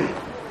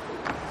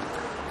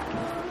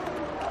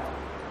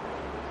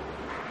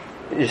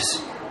 Your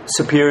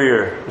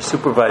superior, your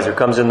supervisor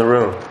comes in the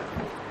room.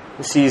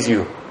 He sees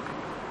you.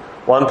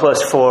 1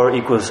 plus 4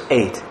 equals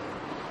 8.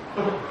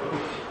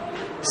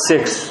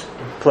 6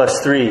 plus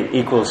 3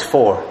 equals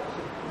 4.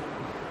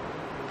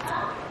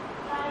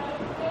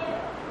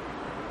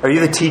 Are you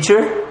the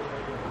teacher?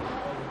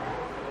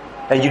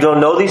 And you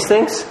don't know these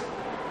things?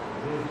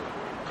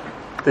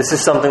 This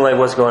is something like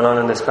what's going on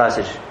in this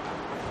passage.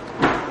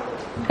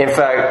 In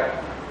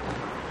fact,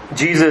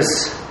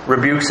 Jesus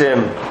rebukes him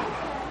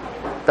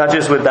not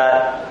just with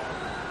that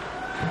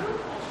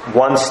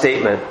one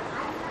statement,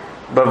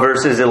 but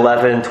verses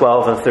 11,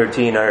 12, and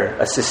 13 are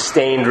a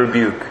sustained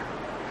rebuke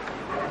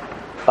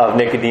of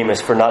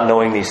Nicodemus for not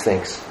knowing these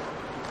things.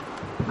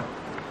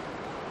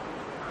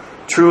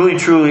 Truly,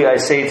 truly, I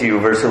say to you,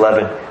 verse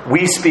 11,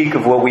 we speak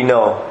of what we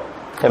know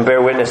and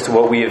bear witness to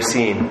what we have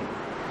seen.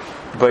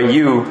 But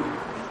you,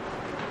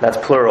 that's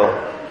plural,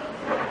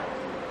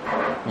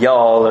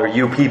 y'all or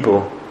you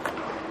people,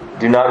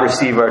 do not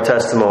receive our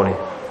testimony.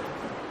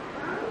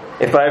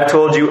 If I have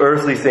told you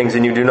earthly things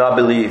and you do not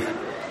believe,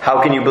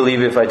 how can you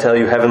believe if I tell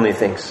you heavenly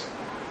things?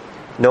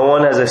 No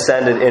one has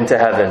ascended into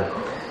heaven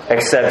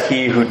except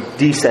he who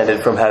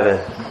descended from heaven,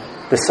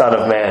 the Son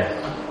of Man.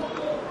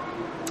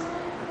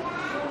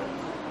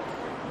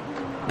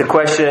 The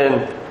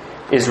question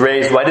is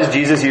raised, why does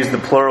Jesus use the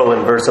plural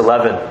in verse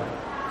 11?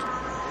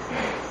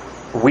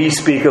 We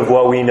speak of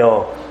what we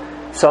know.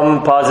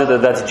 Some posit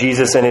that that's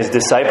Jesus and his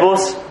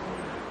disciples,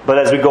 but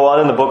as we go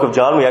on in the book of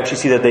John, we actually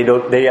see that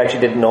they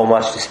actually didn't know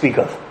much to speak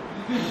of.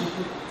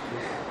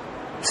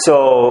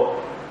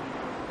 So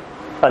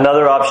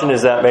another option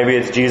is that maybe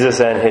it's Jesus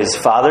and his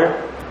Father,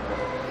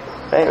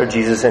 right? Or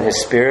Jesus and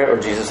his Spirit, or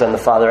Jesus and the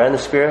Father and the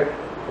Spirit.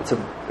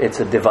 It's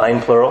a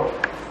divine plural.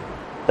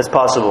 That's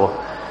possible.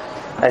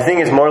 I think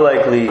it's more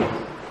likely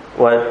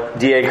what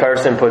D.A.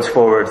 Carson puts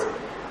forward,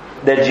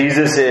 that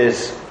Jesus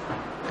is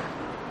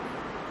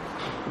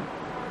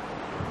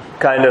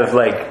kind of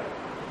like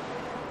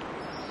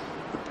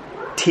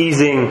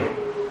teasing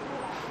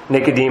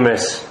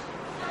Nicodemus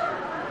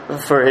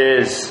for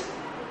his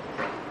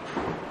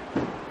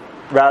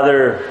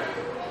rather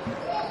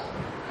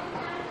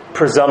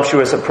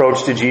presumptuous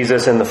approach to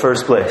Jesus in the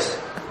first place.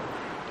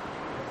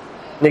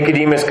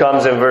 Nicodemus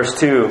comes in verse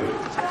 2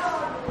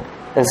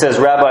 and says,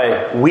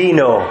 Rabbi, we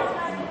know.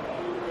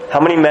 How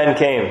many men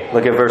came?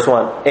 Look at verse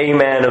 1. A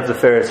man of the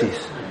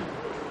Pharisees.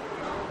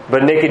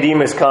 But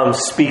Nicodemus comes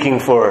speaking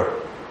for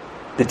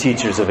the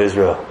teachers of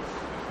Israel.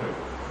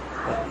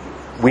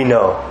 We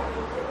know.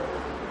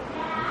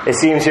 It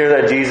seems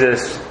here that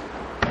Jesus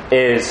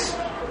is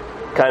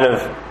kind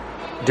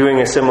of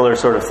doing a similar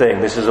sort of thing.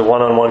 This is a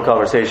one-on-one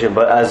conversation,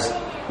 but as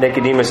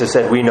Nicodemus has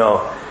said, we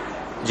know.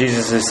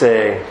 Jesus is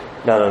saying,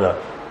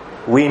 no.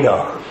 We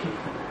know.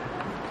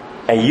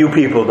 And you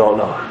people don't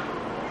know.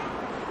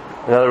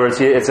 In other words,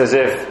 it's as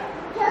if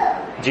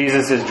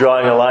Jesus is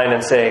drawing a line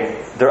and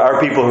saying, there are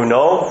people who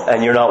know,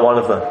 and you're not one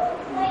of them.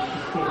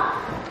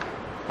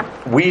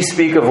 We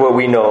speak of what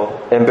we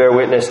know and bear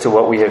witness to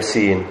what we have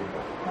seen.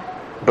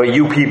 But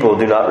you people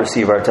do not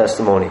receive our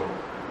testimony.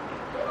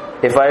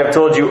 If I have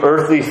told you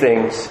earthly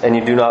things and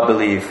you do not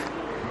believe,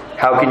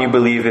 how can you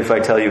believe if I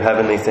tell you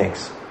heavenly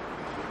things?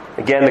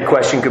 Again, the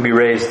question could be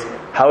raised,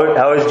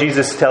 how is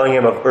Jesus telling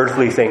him of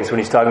earthly things when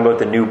he's talking about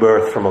the new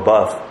birth from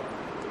above?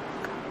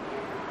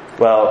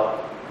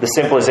 Well, the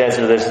simplest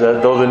answer to this is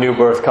that though the new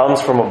birth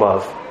comes from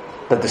above,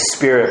 that the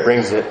Spirit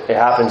brings it. It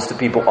happens to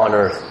people on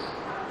earth.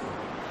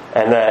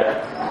 And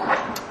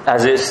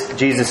that,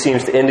 Jesus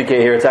seems to indicate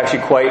here, it's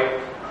actually quite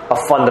a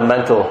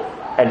fundamental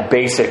and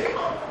basic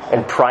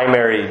and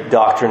primary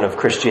doctrine of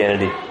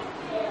Christianity.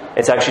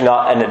 It's actually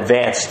not an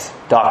advanced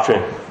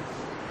doctrine.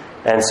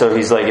 And so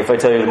he's like, if I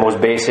tell you the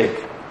most basic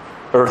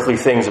earthly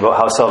things about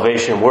how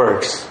salvation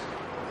works,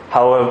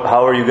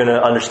 how are you going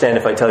to understand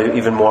if I tell you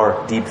even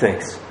more deep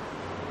things?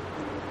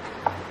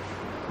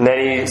 And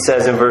then he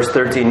says in verse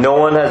 13, no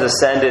one has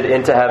ascended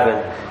into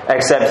heaven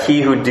except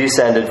he who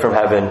descended from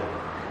heaven,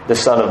 the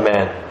Son of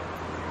Man.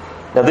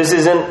 Now this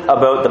isn't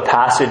about the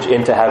passage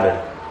into heaven.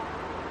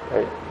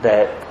 Right?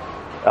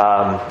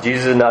 That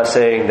Jesus is not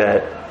saying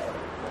that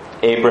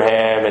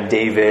Abraham and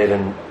David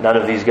and none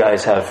of these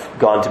guys have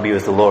gone to be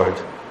with the Lord.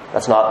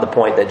 That's not the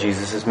point that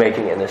Jesus is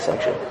making in this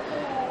section.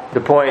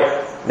 The point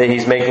that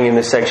he's making in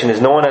this section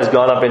is no one has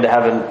gone up into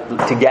heaven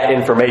to get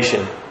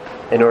information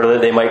in order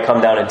that they might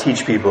come down and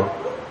teach people,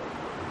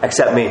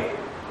 except me,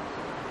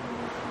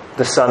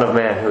 the Son of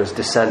Man who has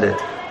descended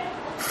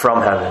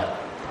from heaven.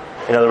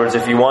 In other words,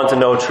 if you want to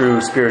know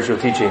true spiritual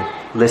teaching,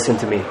 listen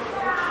to me.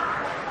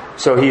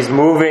 So he's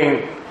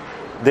moving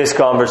this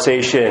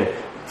conversation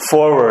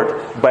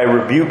forward by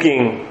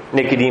rebuking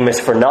Nicodemus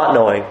for not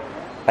knowing,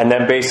 and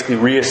then basically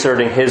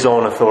reasserting his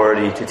own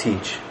authority to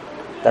teach.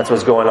 That's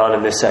what's going on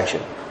in this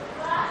section.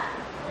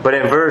 But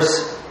in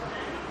verse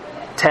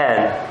 10,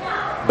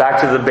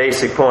 back to the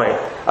basic point.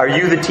 Are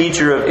you the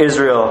teacher of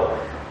Israel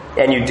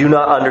and you do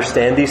not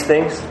understand these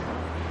things?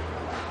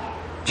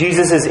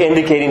 Jesus is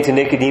indicating to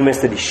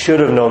Nicodemus that he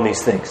should have known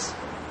these things.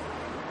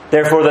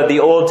 Therefore, that the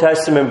Old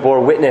Testament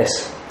bore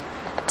witness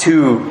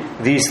to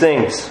these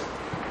things.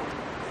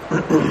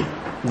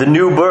 The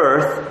new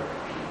birth,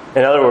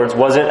 in other words,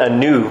 wasn't a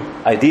new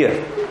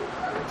idea.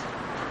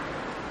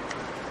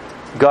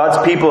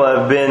 God's people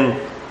have been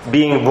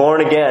being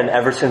born again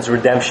ever since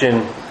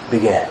redemption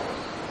began.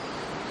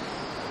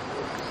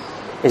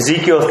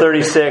 Ezekiel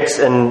 36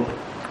 and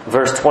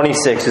verse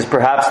 26 is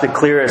perhaps the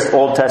clearest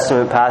Old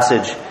Testament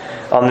passage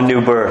on the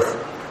new birth.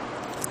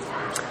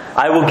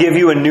 I will give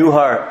you a new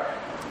heart,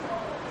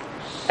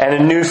 and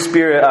a new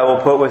spirit I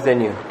will put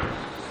within you.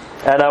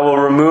 And I will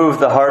remove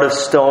the heart of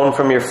stone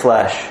from your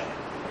flesh,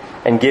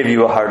 and give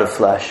you a heart of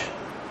flesh.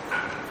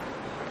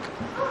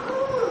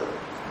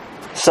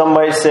 Some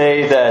might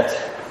say that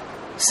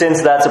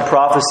since that's a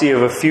prophecy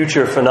of a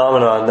future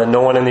phenomenon, then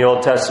no one in the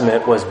Old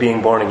Testament was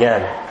being born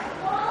again.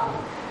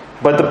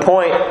 But the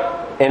point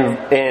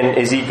in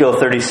Ezekiel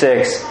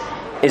 36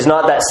 is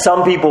not that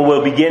some people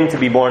will begin to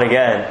be born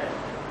again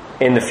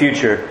in the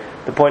future.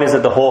 The point is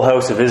that the whole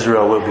house of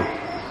Israel will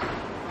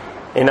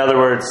be. In other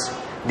words,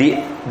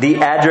 the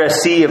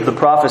addressee of the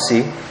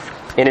prophecy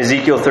in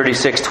Ezekiel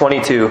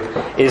 36:22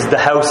 is the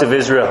house of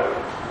Israel.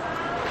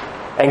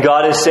 And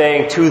God is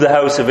saying to the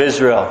house of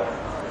Israel,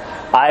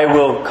 I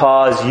will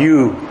cause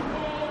you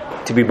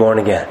to be born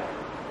again.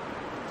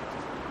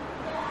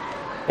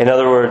 In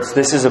other words,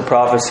 this is a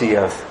prophecy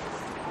of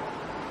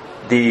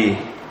the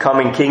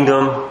coming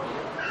kingdom.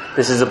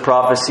 This is a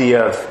prophecy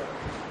of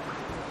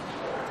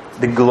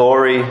the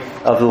glory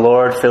of the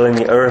Lord filling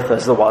the earth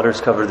as the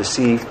waters cover the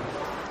sea.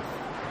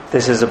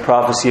 This is a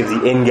prophecy of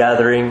the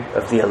ingathering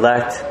of the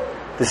elect.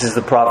 This is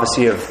the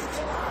prophecy of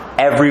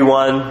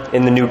everyone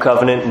in the new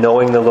covenant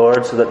knowing the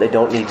Lord so that they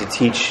don't need to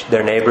teach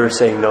their neighbor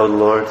saying know the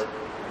Lord.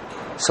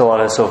 So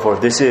on and so forth.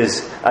 This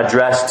is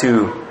addressed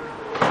to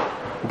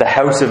the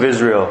house of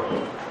Israel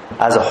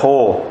as a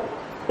whole,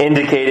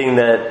 indicating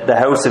that the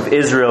house of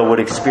Israel would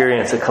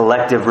experience a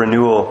collective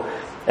renewal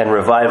and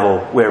revival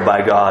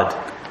whereby God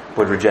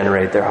would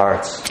regenerate their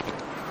hearts.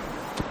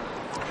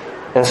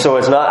 And so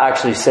it's not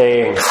actually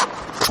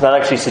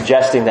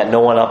suggesting that no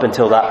one up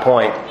until that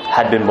point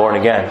had been born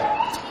again.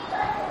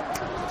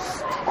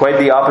 Quite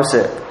the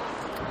opposite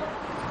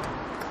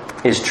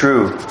is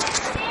true.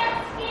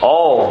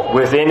 All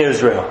within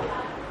Israel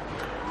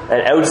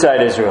and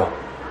outside Israel,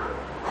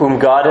 whom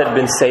God had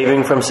been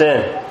saving from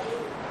sin,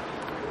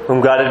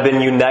 whom God had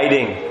been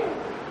uniting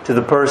to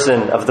the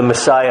person of the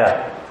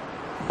Messiah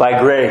by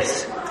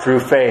grace through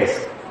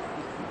faith,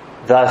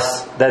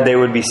 thus that they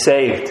would be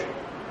saved.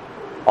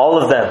 All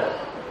of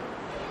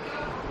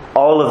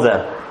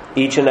them,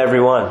 each and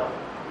every one,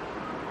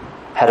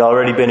 had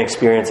already been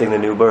experiencing the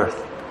new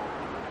birth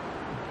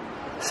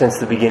since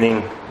the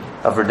beginning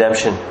of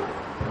redemption.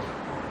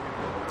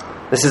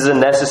 This is a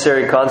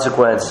necessary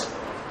consequence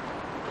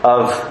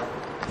of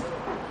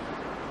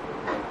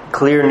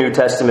clear New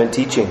Testament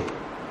teaching.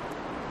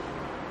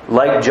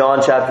 Like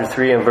John chapter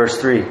 3 and verse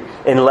 3,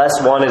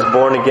 unless one is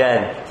born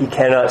again, he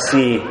cannot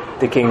see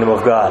the kingdom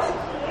of God.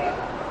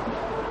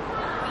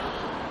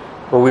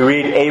 When we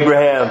read,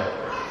 Abraham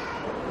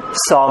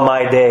saw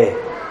my day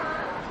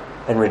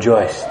and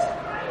rejoiced.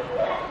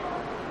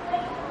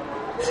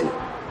 See,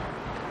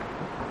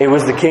 it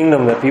was the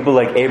kingdom that people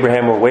like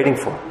Abraham were waiting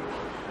for.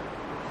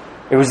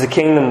 It was the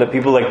kingdom that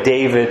people like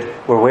David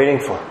were waiting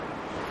for.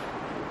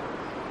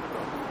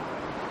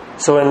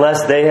 So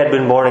unless they had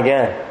been born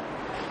again,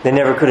 they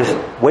never could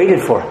have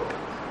waited for it.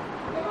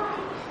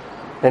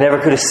 They never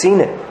could have seen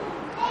it.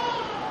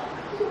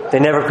 They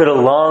never could have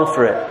longed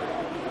for it.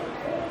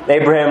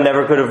 Abraham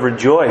never could have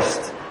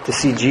rejoiced to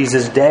see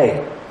Jesus'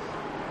 day,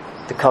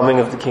 the coming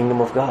of the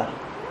kingdom of God.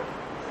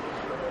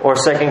 Or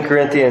 2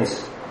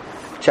 Corinthians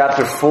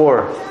chapter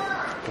 4,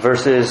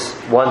 verses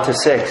 1 to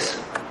 6.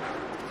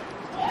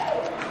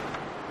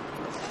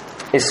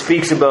 It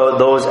speaks about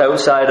those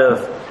outside of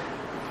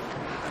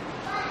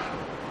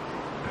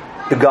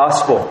the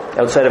gospel,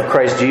 outside of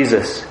Christ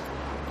Jesus.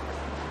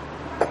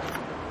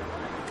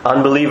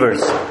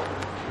 Unbelievers.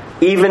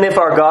 Even if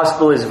our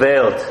gospel is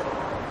veiled,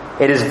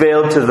 it is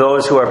veiled to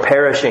those who are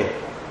perishing.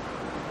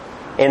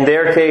 In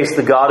their case,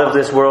 the God of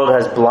this world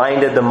has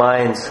blinded the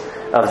minds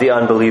of the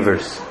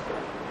unbelievers.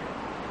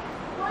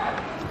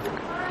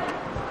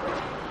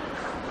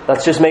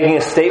 That's just making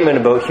a statement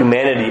about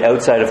humanity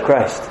outside of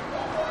Christ.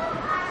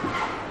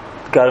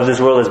 The God of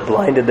this world has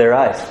blinded their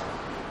eyes.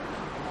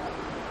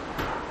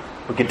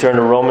 We could turn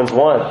to Romans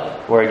 1,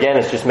 where again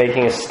it's just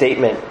making a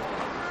statement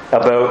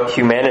about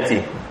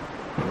humanity.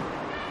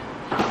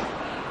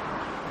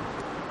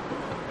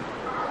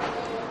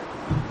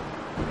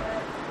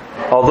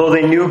 Although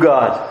they knew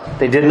God,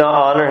 they did not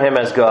honor Him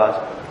as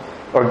God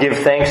or give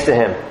thanks to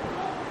Him,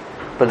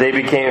 but they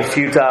became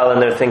futile in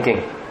their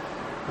thinking,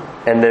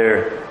 and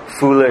their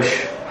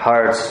foolish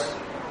hearts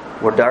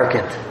were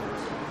darkened.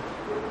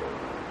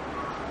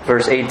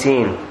 Verse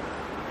 18.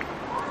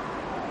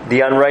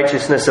 The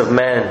unrighteousness of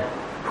men,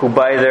 who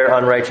by their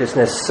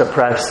unrighteousness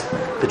suppress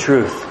the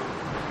truth.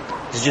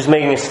 He's just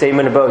making a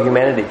statement about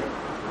humanity.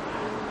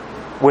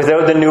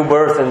 Without the new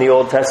birth in the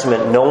Old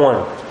Testament, no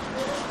one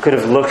could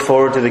have looked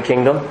forward to the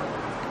kingdom.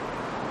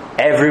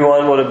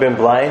 Everyone would have been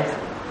blind.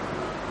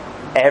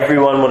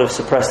 Everyone would have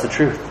suppressed the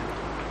truth.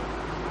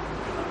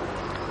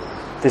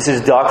 This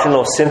is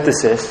doctrinal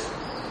synthesis.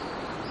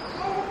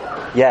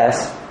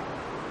 Yes,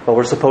 but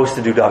we're supposed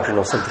to do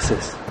doctrinal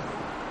synthesis.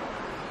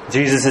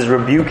 Jesus is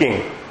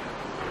rebuking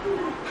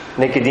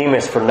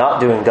Nicodemus for not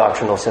doing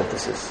doctrinal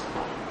synthesis.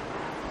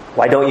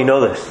 Why don't you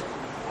know this?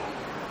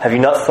 Have you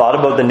not thought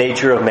about the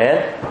nature of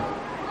man?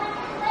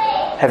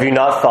 Have you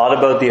not thought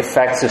about the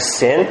effects of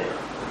sin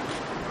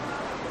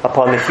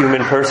upon the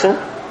human person?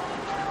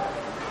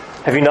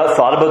 Have you not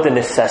thought about the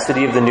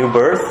necessity of the new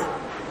birth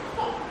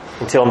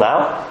until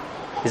now?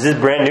 Is this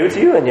brand new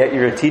to you, and yet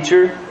you're a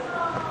teacher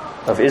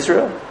of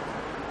Israel?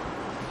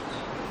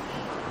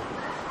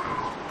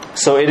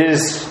 So it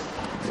is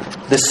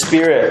the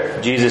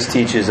Spirit, Jesus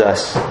teaches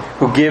us,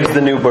 who gives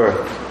the new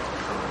birth.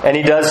 And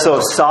He does so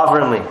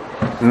sovereignly,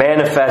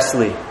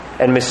 manifestly,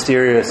 and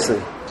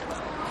mysteriously.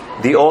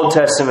 The Old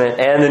Testament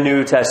and the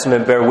New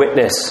Testament bear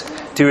witness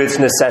to its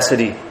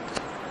necessity.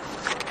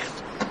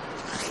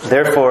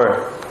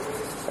 Therefore,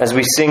 as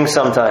we sing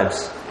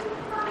sometimes,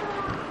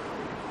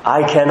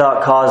 I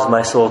cannot cause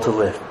my soul to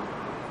live.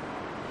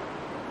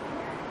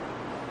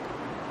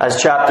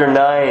 As chapter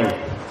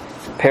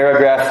 9,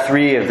 paragraph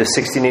 3 of the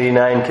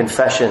 1689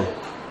 Confession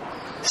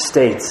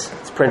states,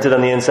 it's printed on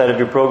the inside of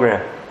your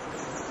program.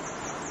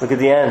 Look at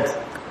the end.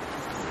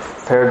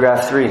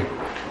 Paragraph 3.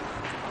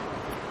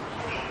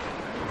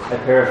 I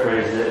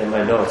paraphrased it in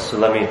my notes, so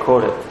let me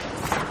quote it.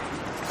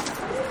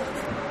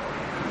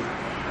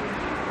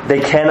 They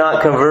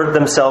cannot convert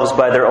themselves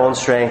by their own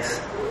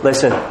strength.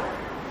 Listen.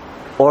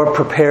 Or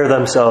prepare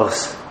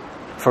themselves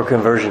for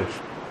conversion.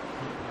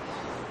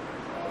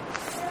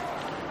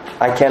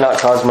 I cannot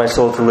cause my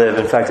soul to live.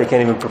 In fact, I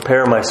can't even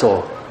prepare my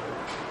soul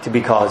to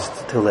be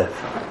caused to live.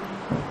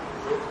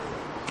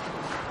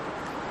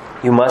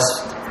 You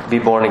must be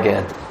born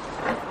again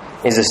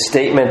is a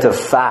statement of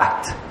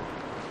fact,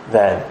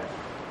 then,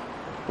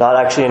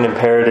 not actually an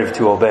imperative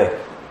to obey.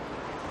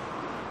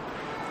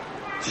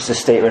 It's just a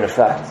statement of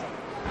fact.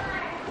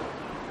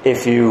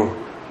 If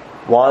you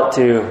want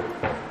to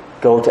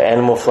go to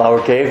Animal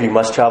Flower Cave, you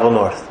must travel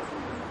north.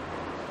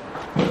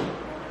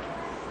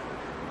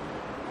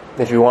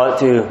 If you want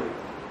to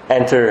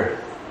enter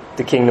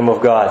the kingdom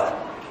of God,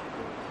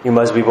 you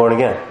must be born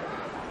again.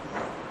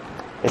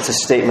 It's a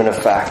statement of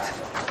fact.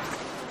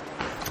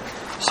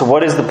 So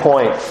what is the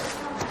point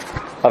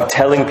of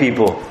telling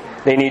people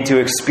they need to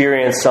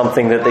experience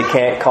something that they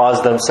can't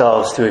cause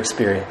themselves to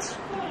experience?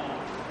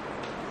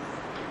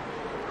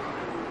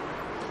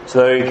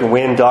 So that you can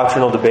win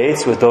doctrinal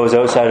debates with those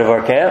outside of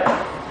our camp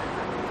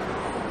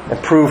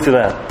and prove to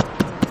them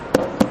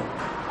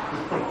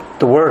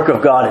the work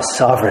of God is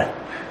sovereign.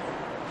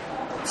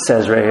 It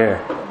says right here.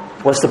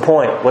 What's the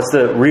point? What's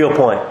the real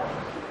point?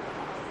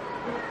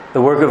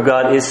 The work of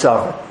God is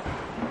sovereign.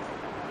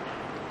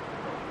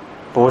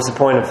 But what's the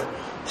point of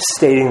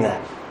stating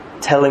that?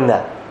 Telling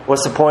that?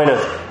 What's the point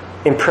of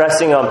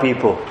impressing on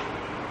people,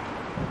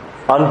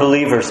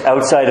 unbelievers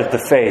outside of the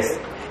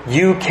faith?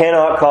 You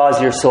cannot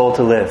cause your soul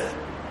to live.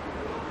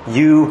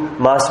 You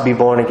must be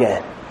born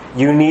again.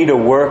 You need a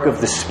work of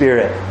the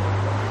Spirit.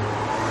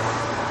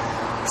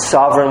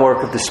 Sovereign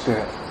work of the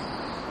Spirit.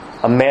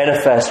 A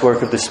manifest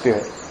work of the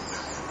Spirit.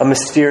 A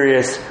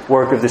mysterious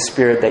work of the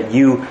Spirit that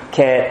you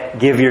can't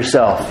give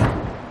yourself.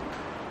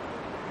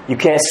 You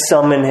can't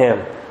summon Him.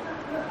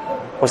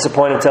 What's the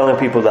point of telling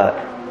people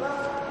that?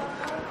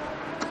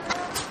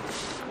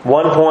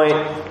 One point,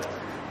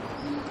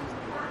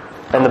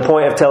 and the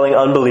point of telling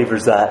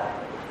unbelievers that,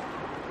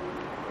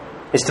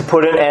 is to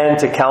put an end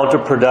to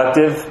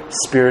counterproductive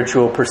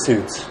spiritual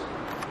pursuits.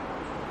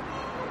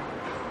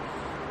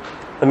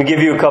 Let me give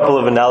you a couple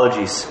of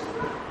analogies.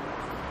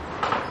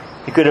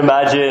 You could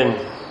imagine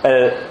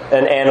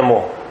an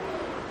animal,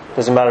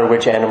 doesn't matter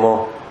which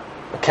animal,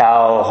 a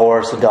cow, a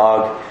horse, a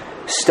dog,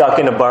 stuck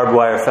in a barbed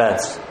wire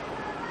fence.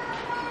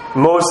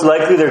 Most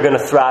likely they're going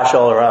to thrash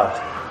all around.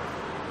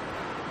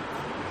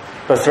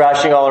 But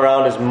thrashing all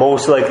around is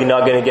most likely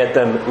not going to get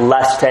them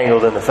less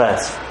tangled in the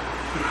fence.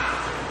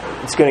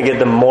 It's going to get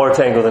them more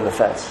tangled in the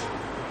fence.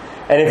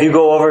 And if you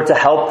go over to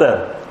help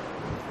them,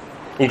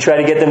 you try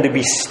to get them to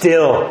be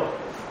still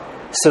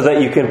so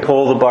that you can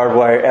pull the barbed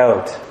wire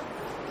out,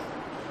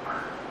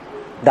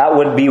 that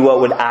would be what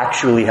would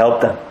actually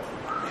help them.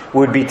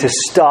 Would be to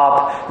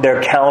stop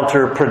their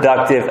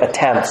counterproductive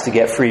attempts to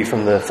get free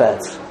from the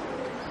fence.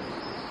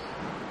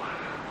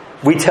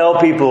 We tell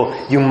people,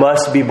 you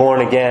must be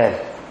born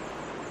again,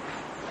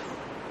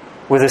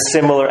 with a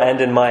similar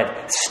end in mind.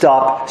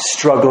 Stop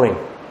struggling.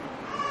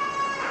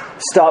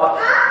 Stop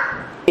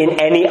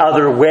in any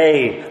other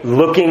way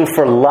looking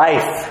for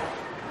life,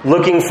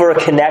 looking for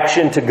a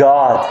connection to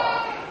God.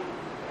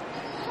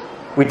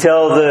 We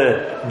tell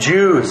the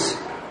Jews,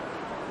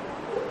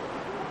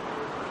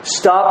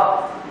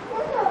 stop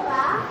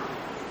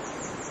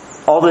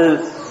all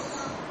the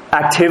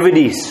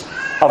activities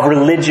of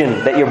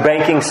religion that you're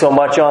banking so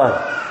much on.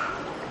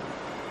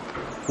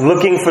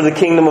 Looking for the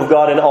kingdom of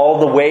God in all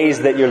the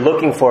ways that you're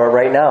looking for it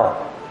right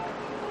now.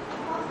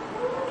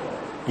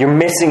 You're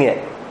missing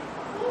it.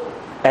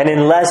 And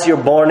unless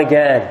you're born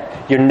again,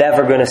 you're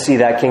never going to see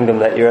that kingdom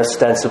that you're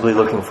ostensibly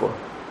looking for.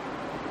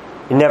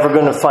 You're never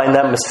going to find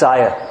that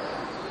Messiah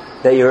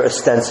that you're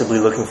ostensibly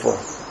looking for.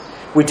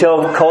 We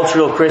tell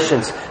cultural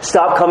Christians,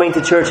 stop coming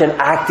to church and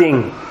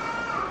acting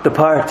the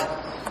part.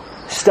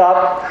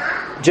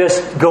 Stop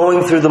just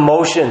going through the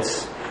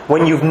motions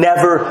when you've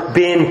never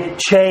been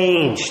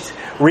changed.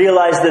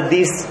 Realize that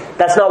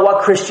that's not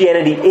what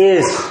Christianity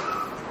is.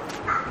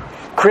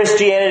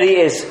 Christianity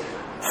is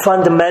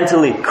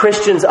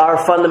Christians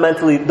are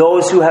fundamentally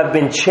those who have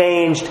been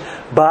changed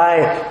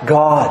by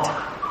God.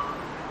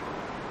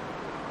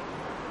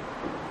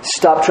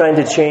 Stop trying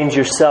to change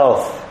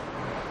yourself.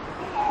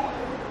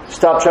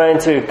 Stop trying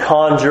to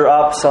conjure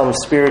up some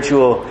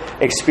spiritual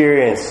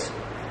experience.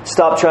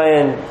 Stop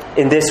trying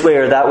in this way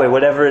or that way,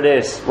 whatever it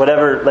is.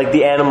 Whatever, like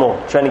the animal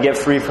trying to get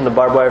free from the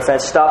barbed wire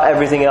fence. Stop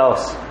everything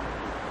else.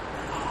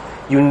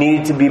 You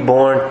need to be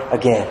born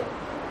again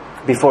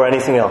before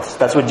anything else.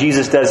 That's what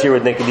Jesus does here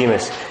with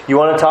Nicodemus. You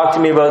want to talk to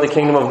me about the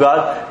kingdom of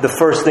God? The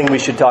first thing we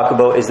should talk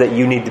about is that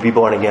you need to be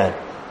born again.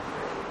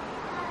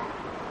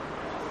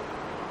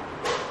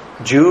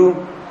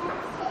 Jew,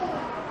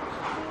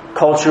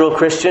 cultural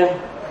Christian,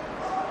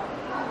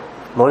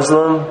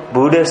 Muslim,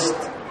 Buddhist,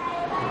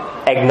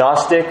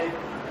 agnostic,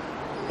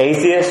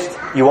 atheist.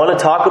 You want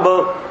to talk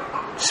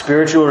about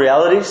spiritual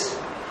realities?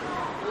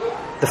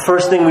 The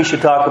first thing we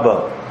should talk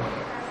about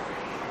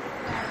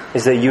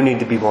is that you need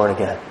to be born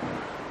again.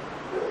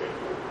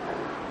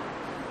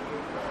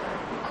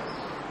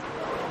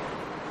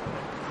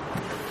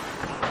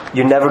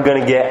 You're never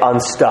going to get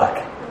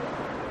unstuck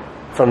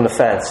from the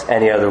fence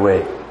any other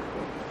way.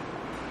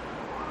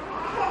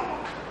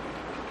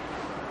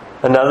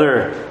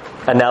 Another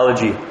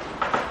analogy,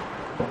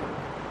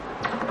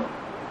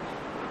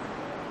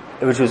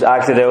 which was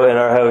acted out in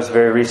our house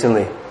very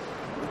recently.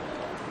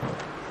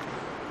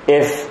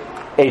 If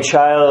a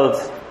child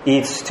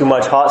eats too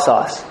much hot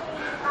sauce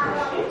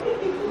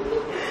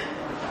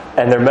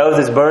and their mouth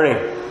is burning,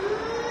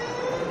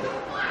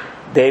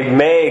 they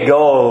may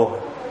go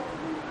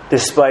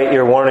despite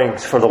your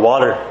warnings for the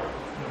water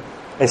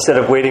instead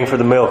of waiting for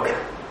the milk.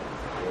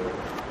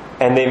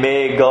 And they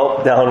may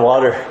gulp down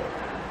water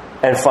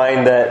and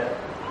find that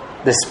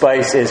the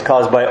spice is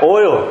caused by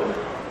oil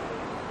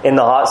in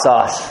the hot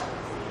sauce,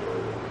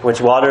 which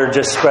water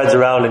just spreads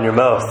around in your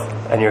mouth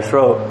and your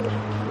throat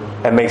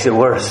and makes it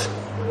worse.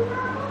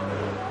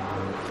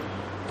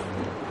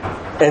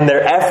 And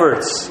their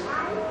efforts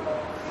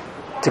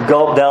to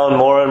gulp down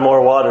more and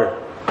more water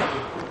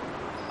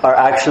are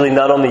actually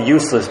not only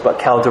useless but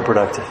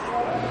counterproductive.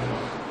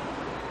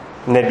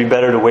 And they'd be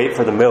better to wait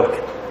for the milk,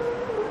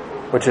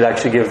 which would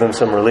actually give them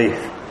some relief.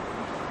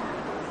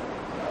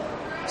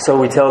 So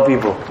we tell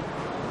people,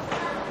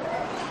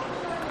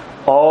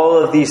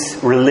 all of these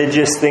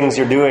religious things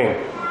you're doing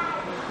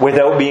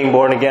without being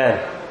born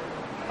again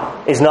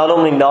is not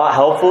only not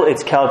helpful,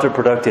 it's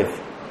counterproductive.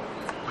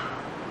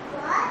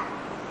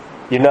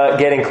 You're not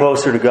getting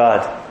closer to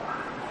God.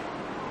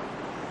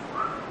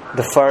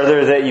 The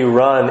farther that you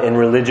run in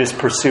religious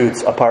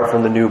pursuits apart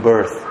from the new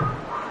birth,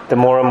 the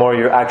more and more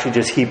you're actually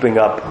just heaping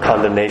up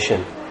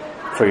condemnation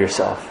for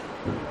yourself.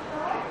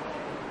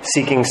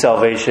 Seeking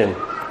salvation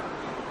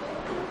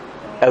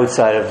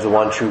outside of the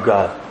one true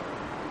God.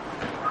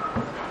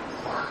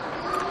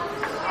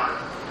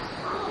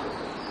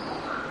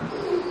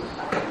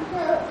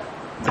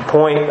 The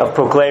point of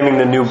proclaiming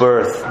the new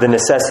birth, the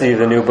necessity of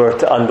the new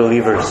birth to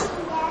unbelievers,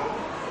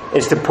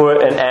 is to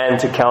put an end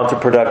to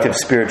counterproductive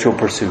spiritual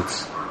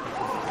pursuits.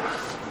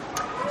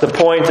 The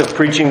point of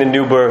preaching the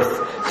new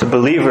birth to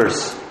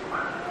believers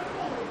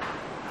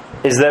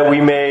is that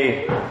we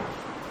may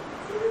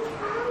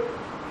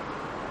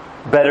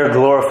better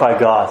glorify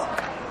God.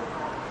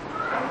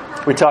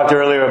 We talked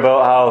earlier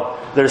about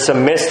how there's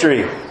some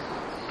mystery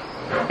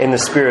in the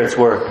Spirit's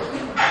work.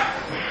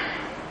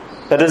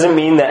 That doesn't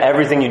mean that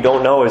everything you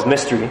don't know is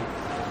mystery.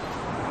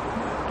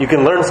 You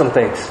can learn some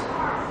things.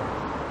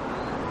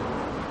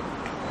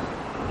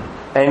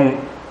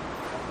 And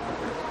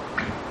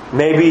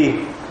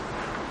maybe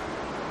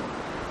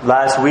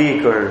last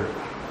week or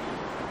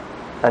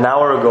an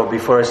hour ago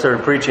before I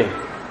started preaching,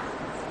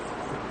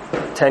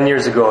 10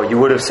 years ago, you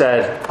would have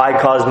said, I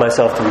caused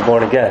myself to be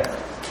born again.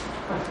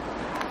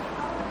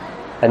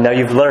 And now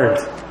you've learned.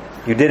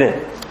 You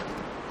didn't.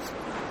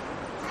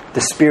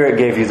 The Spirit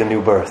gave you the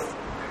new birth.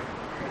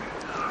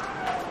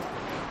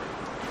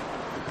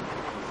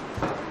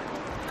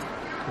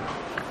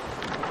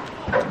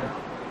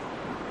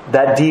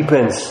 That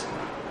deepens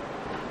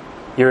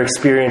your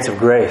experience of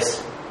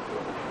grace.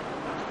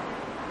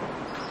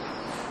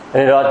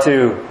 And it ought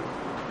to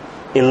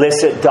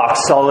elicit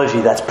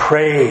doxology, that's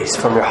praise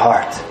from your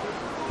heart.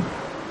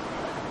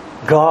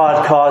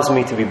 God caused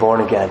me to be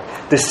born again.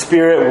 The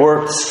Spirit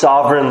worked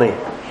sovereignly,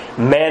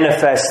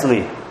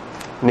 manifestly,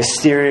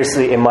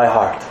 mysteriously in my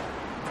heart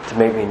to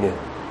make me new.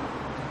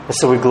 And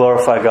so we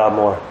glorify God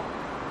more.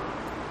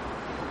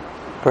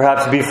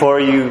 Perhaps before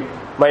you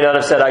might not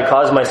have said, I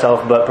caused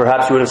myself, but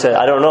perhaps you would have said,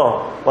 I don't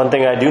know. One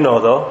thing I do know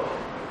though,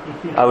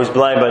 I was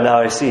blind, but now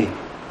I see.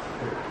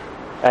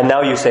 And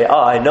now you say,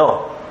 I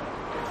know.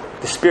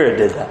 The Spirit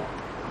did that.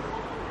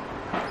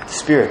 The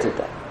Spirit did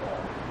that.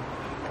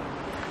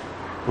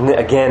 And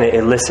again, it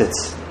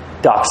elicits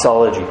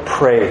doxology,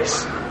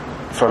 praise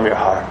from your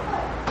heart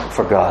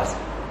for God.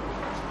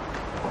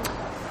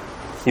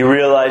 You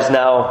realize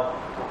now,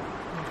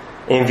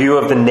 in view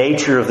of the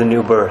nature of the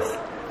new birth,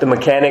 the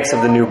mechanics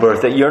of the new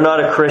birth, that you're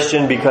not a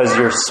Christian because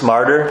you're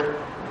smarter,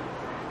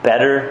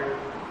 better,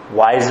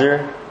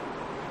 wiser,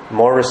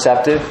 more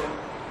receptive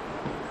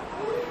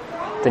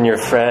than your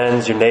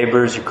friends, your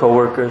neighbors, your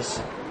co-workers.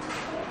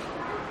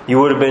 You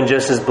would have been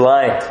just as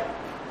blind.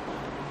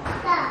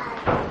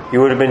 You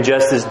would have been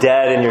just as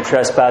dead in your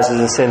trespasses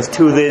and sins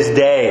to this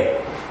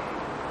day,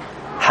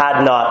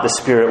 had not the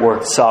Spirit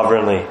worked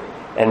sovereignly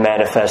and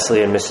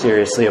manifestly and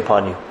mysteriously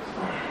upon you.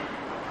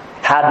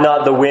 Had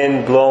not the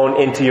wind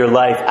blown into your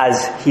life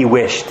as He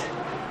wished.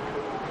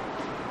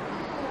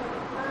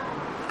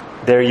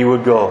 There you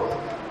would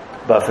go,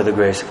 but for the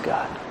grace of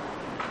God.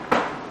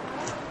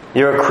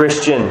 You're a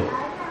Christian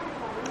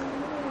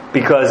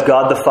because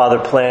God the Father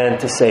planned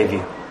to save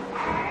you.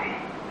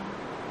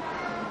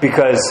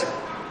 Because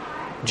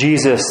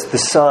Jesus the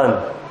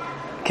Son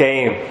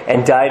came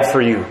and died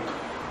for you.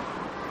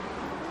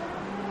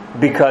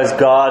 Because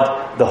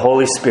God the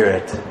Holy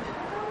Spirit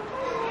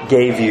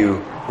gave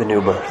you the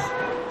new birth.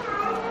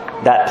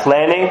 That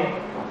planning,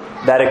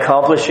 that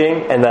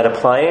accomplishing, and that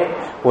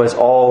applying was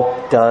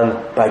all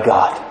done by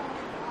God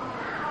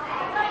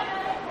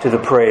to the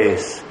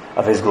praise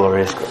of His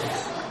glorious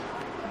grace.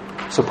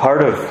 So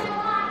part of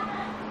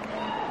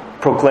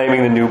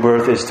proclaiming the new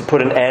birth is to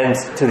put an end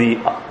to the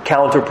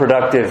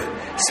counterproductive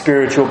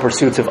spiritual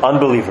pursuits of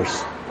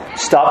unbelievers.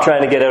 Stop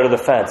trying to get out of the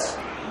fence.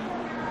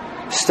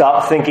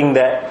 Stop thinking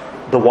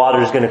that the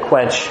water is going to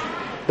quench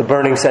the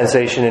burning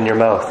sensation in your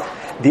mouth.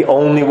 The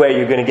only way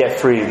you're going to get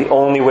free, the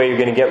only way you're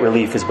going to get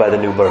relief is by the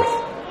new birth.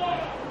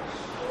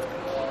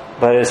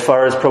 But as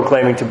far as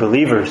proclaiming to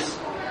believers,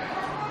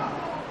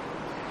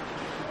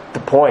 the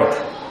point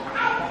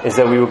is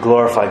that we would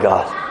glorify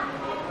God.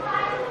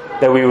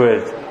 That we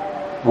would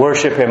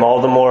worship Him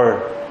all the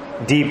more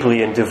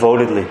deeply and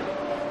devotedly.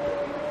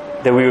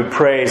 That we would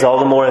praise all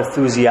the more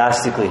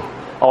enthusiastically,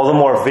 all the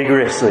more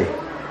vigorously.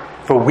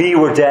 For we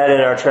were dead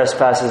in our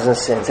trespasses and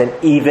sins, and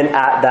even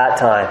at that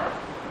time,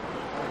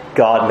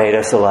 God made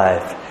us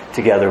alive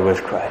together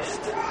with Christ.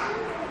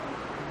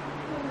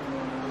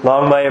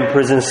 Long my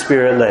imprisoned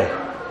spirit lay,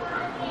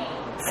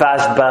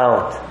 fast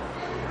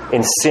bound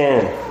in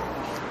sin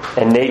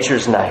and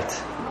nature's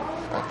night.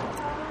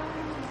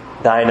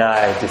 Thine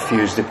eye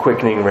diffused a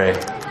quickening ray.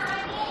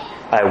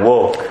 I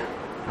woke,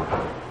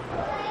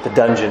 the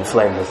dungeon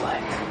flamed with light.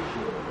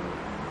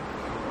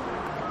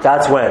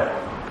 That's when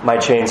my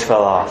chains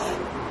fell off.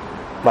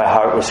 My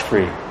heart was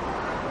free.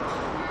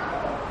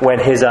 When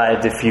His eye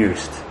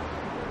diffused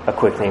a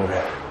quickening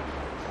ray.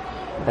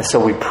 And so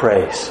we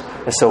praise.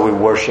 And so we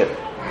worship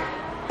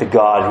the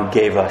God who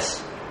gave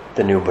us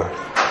the new birth.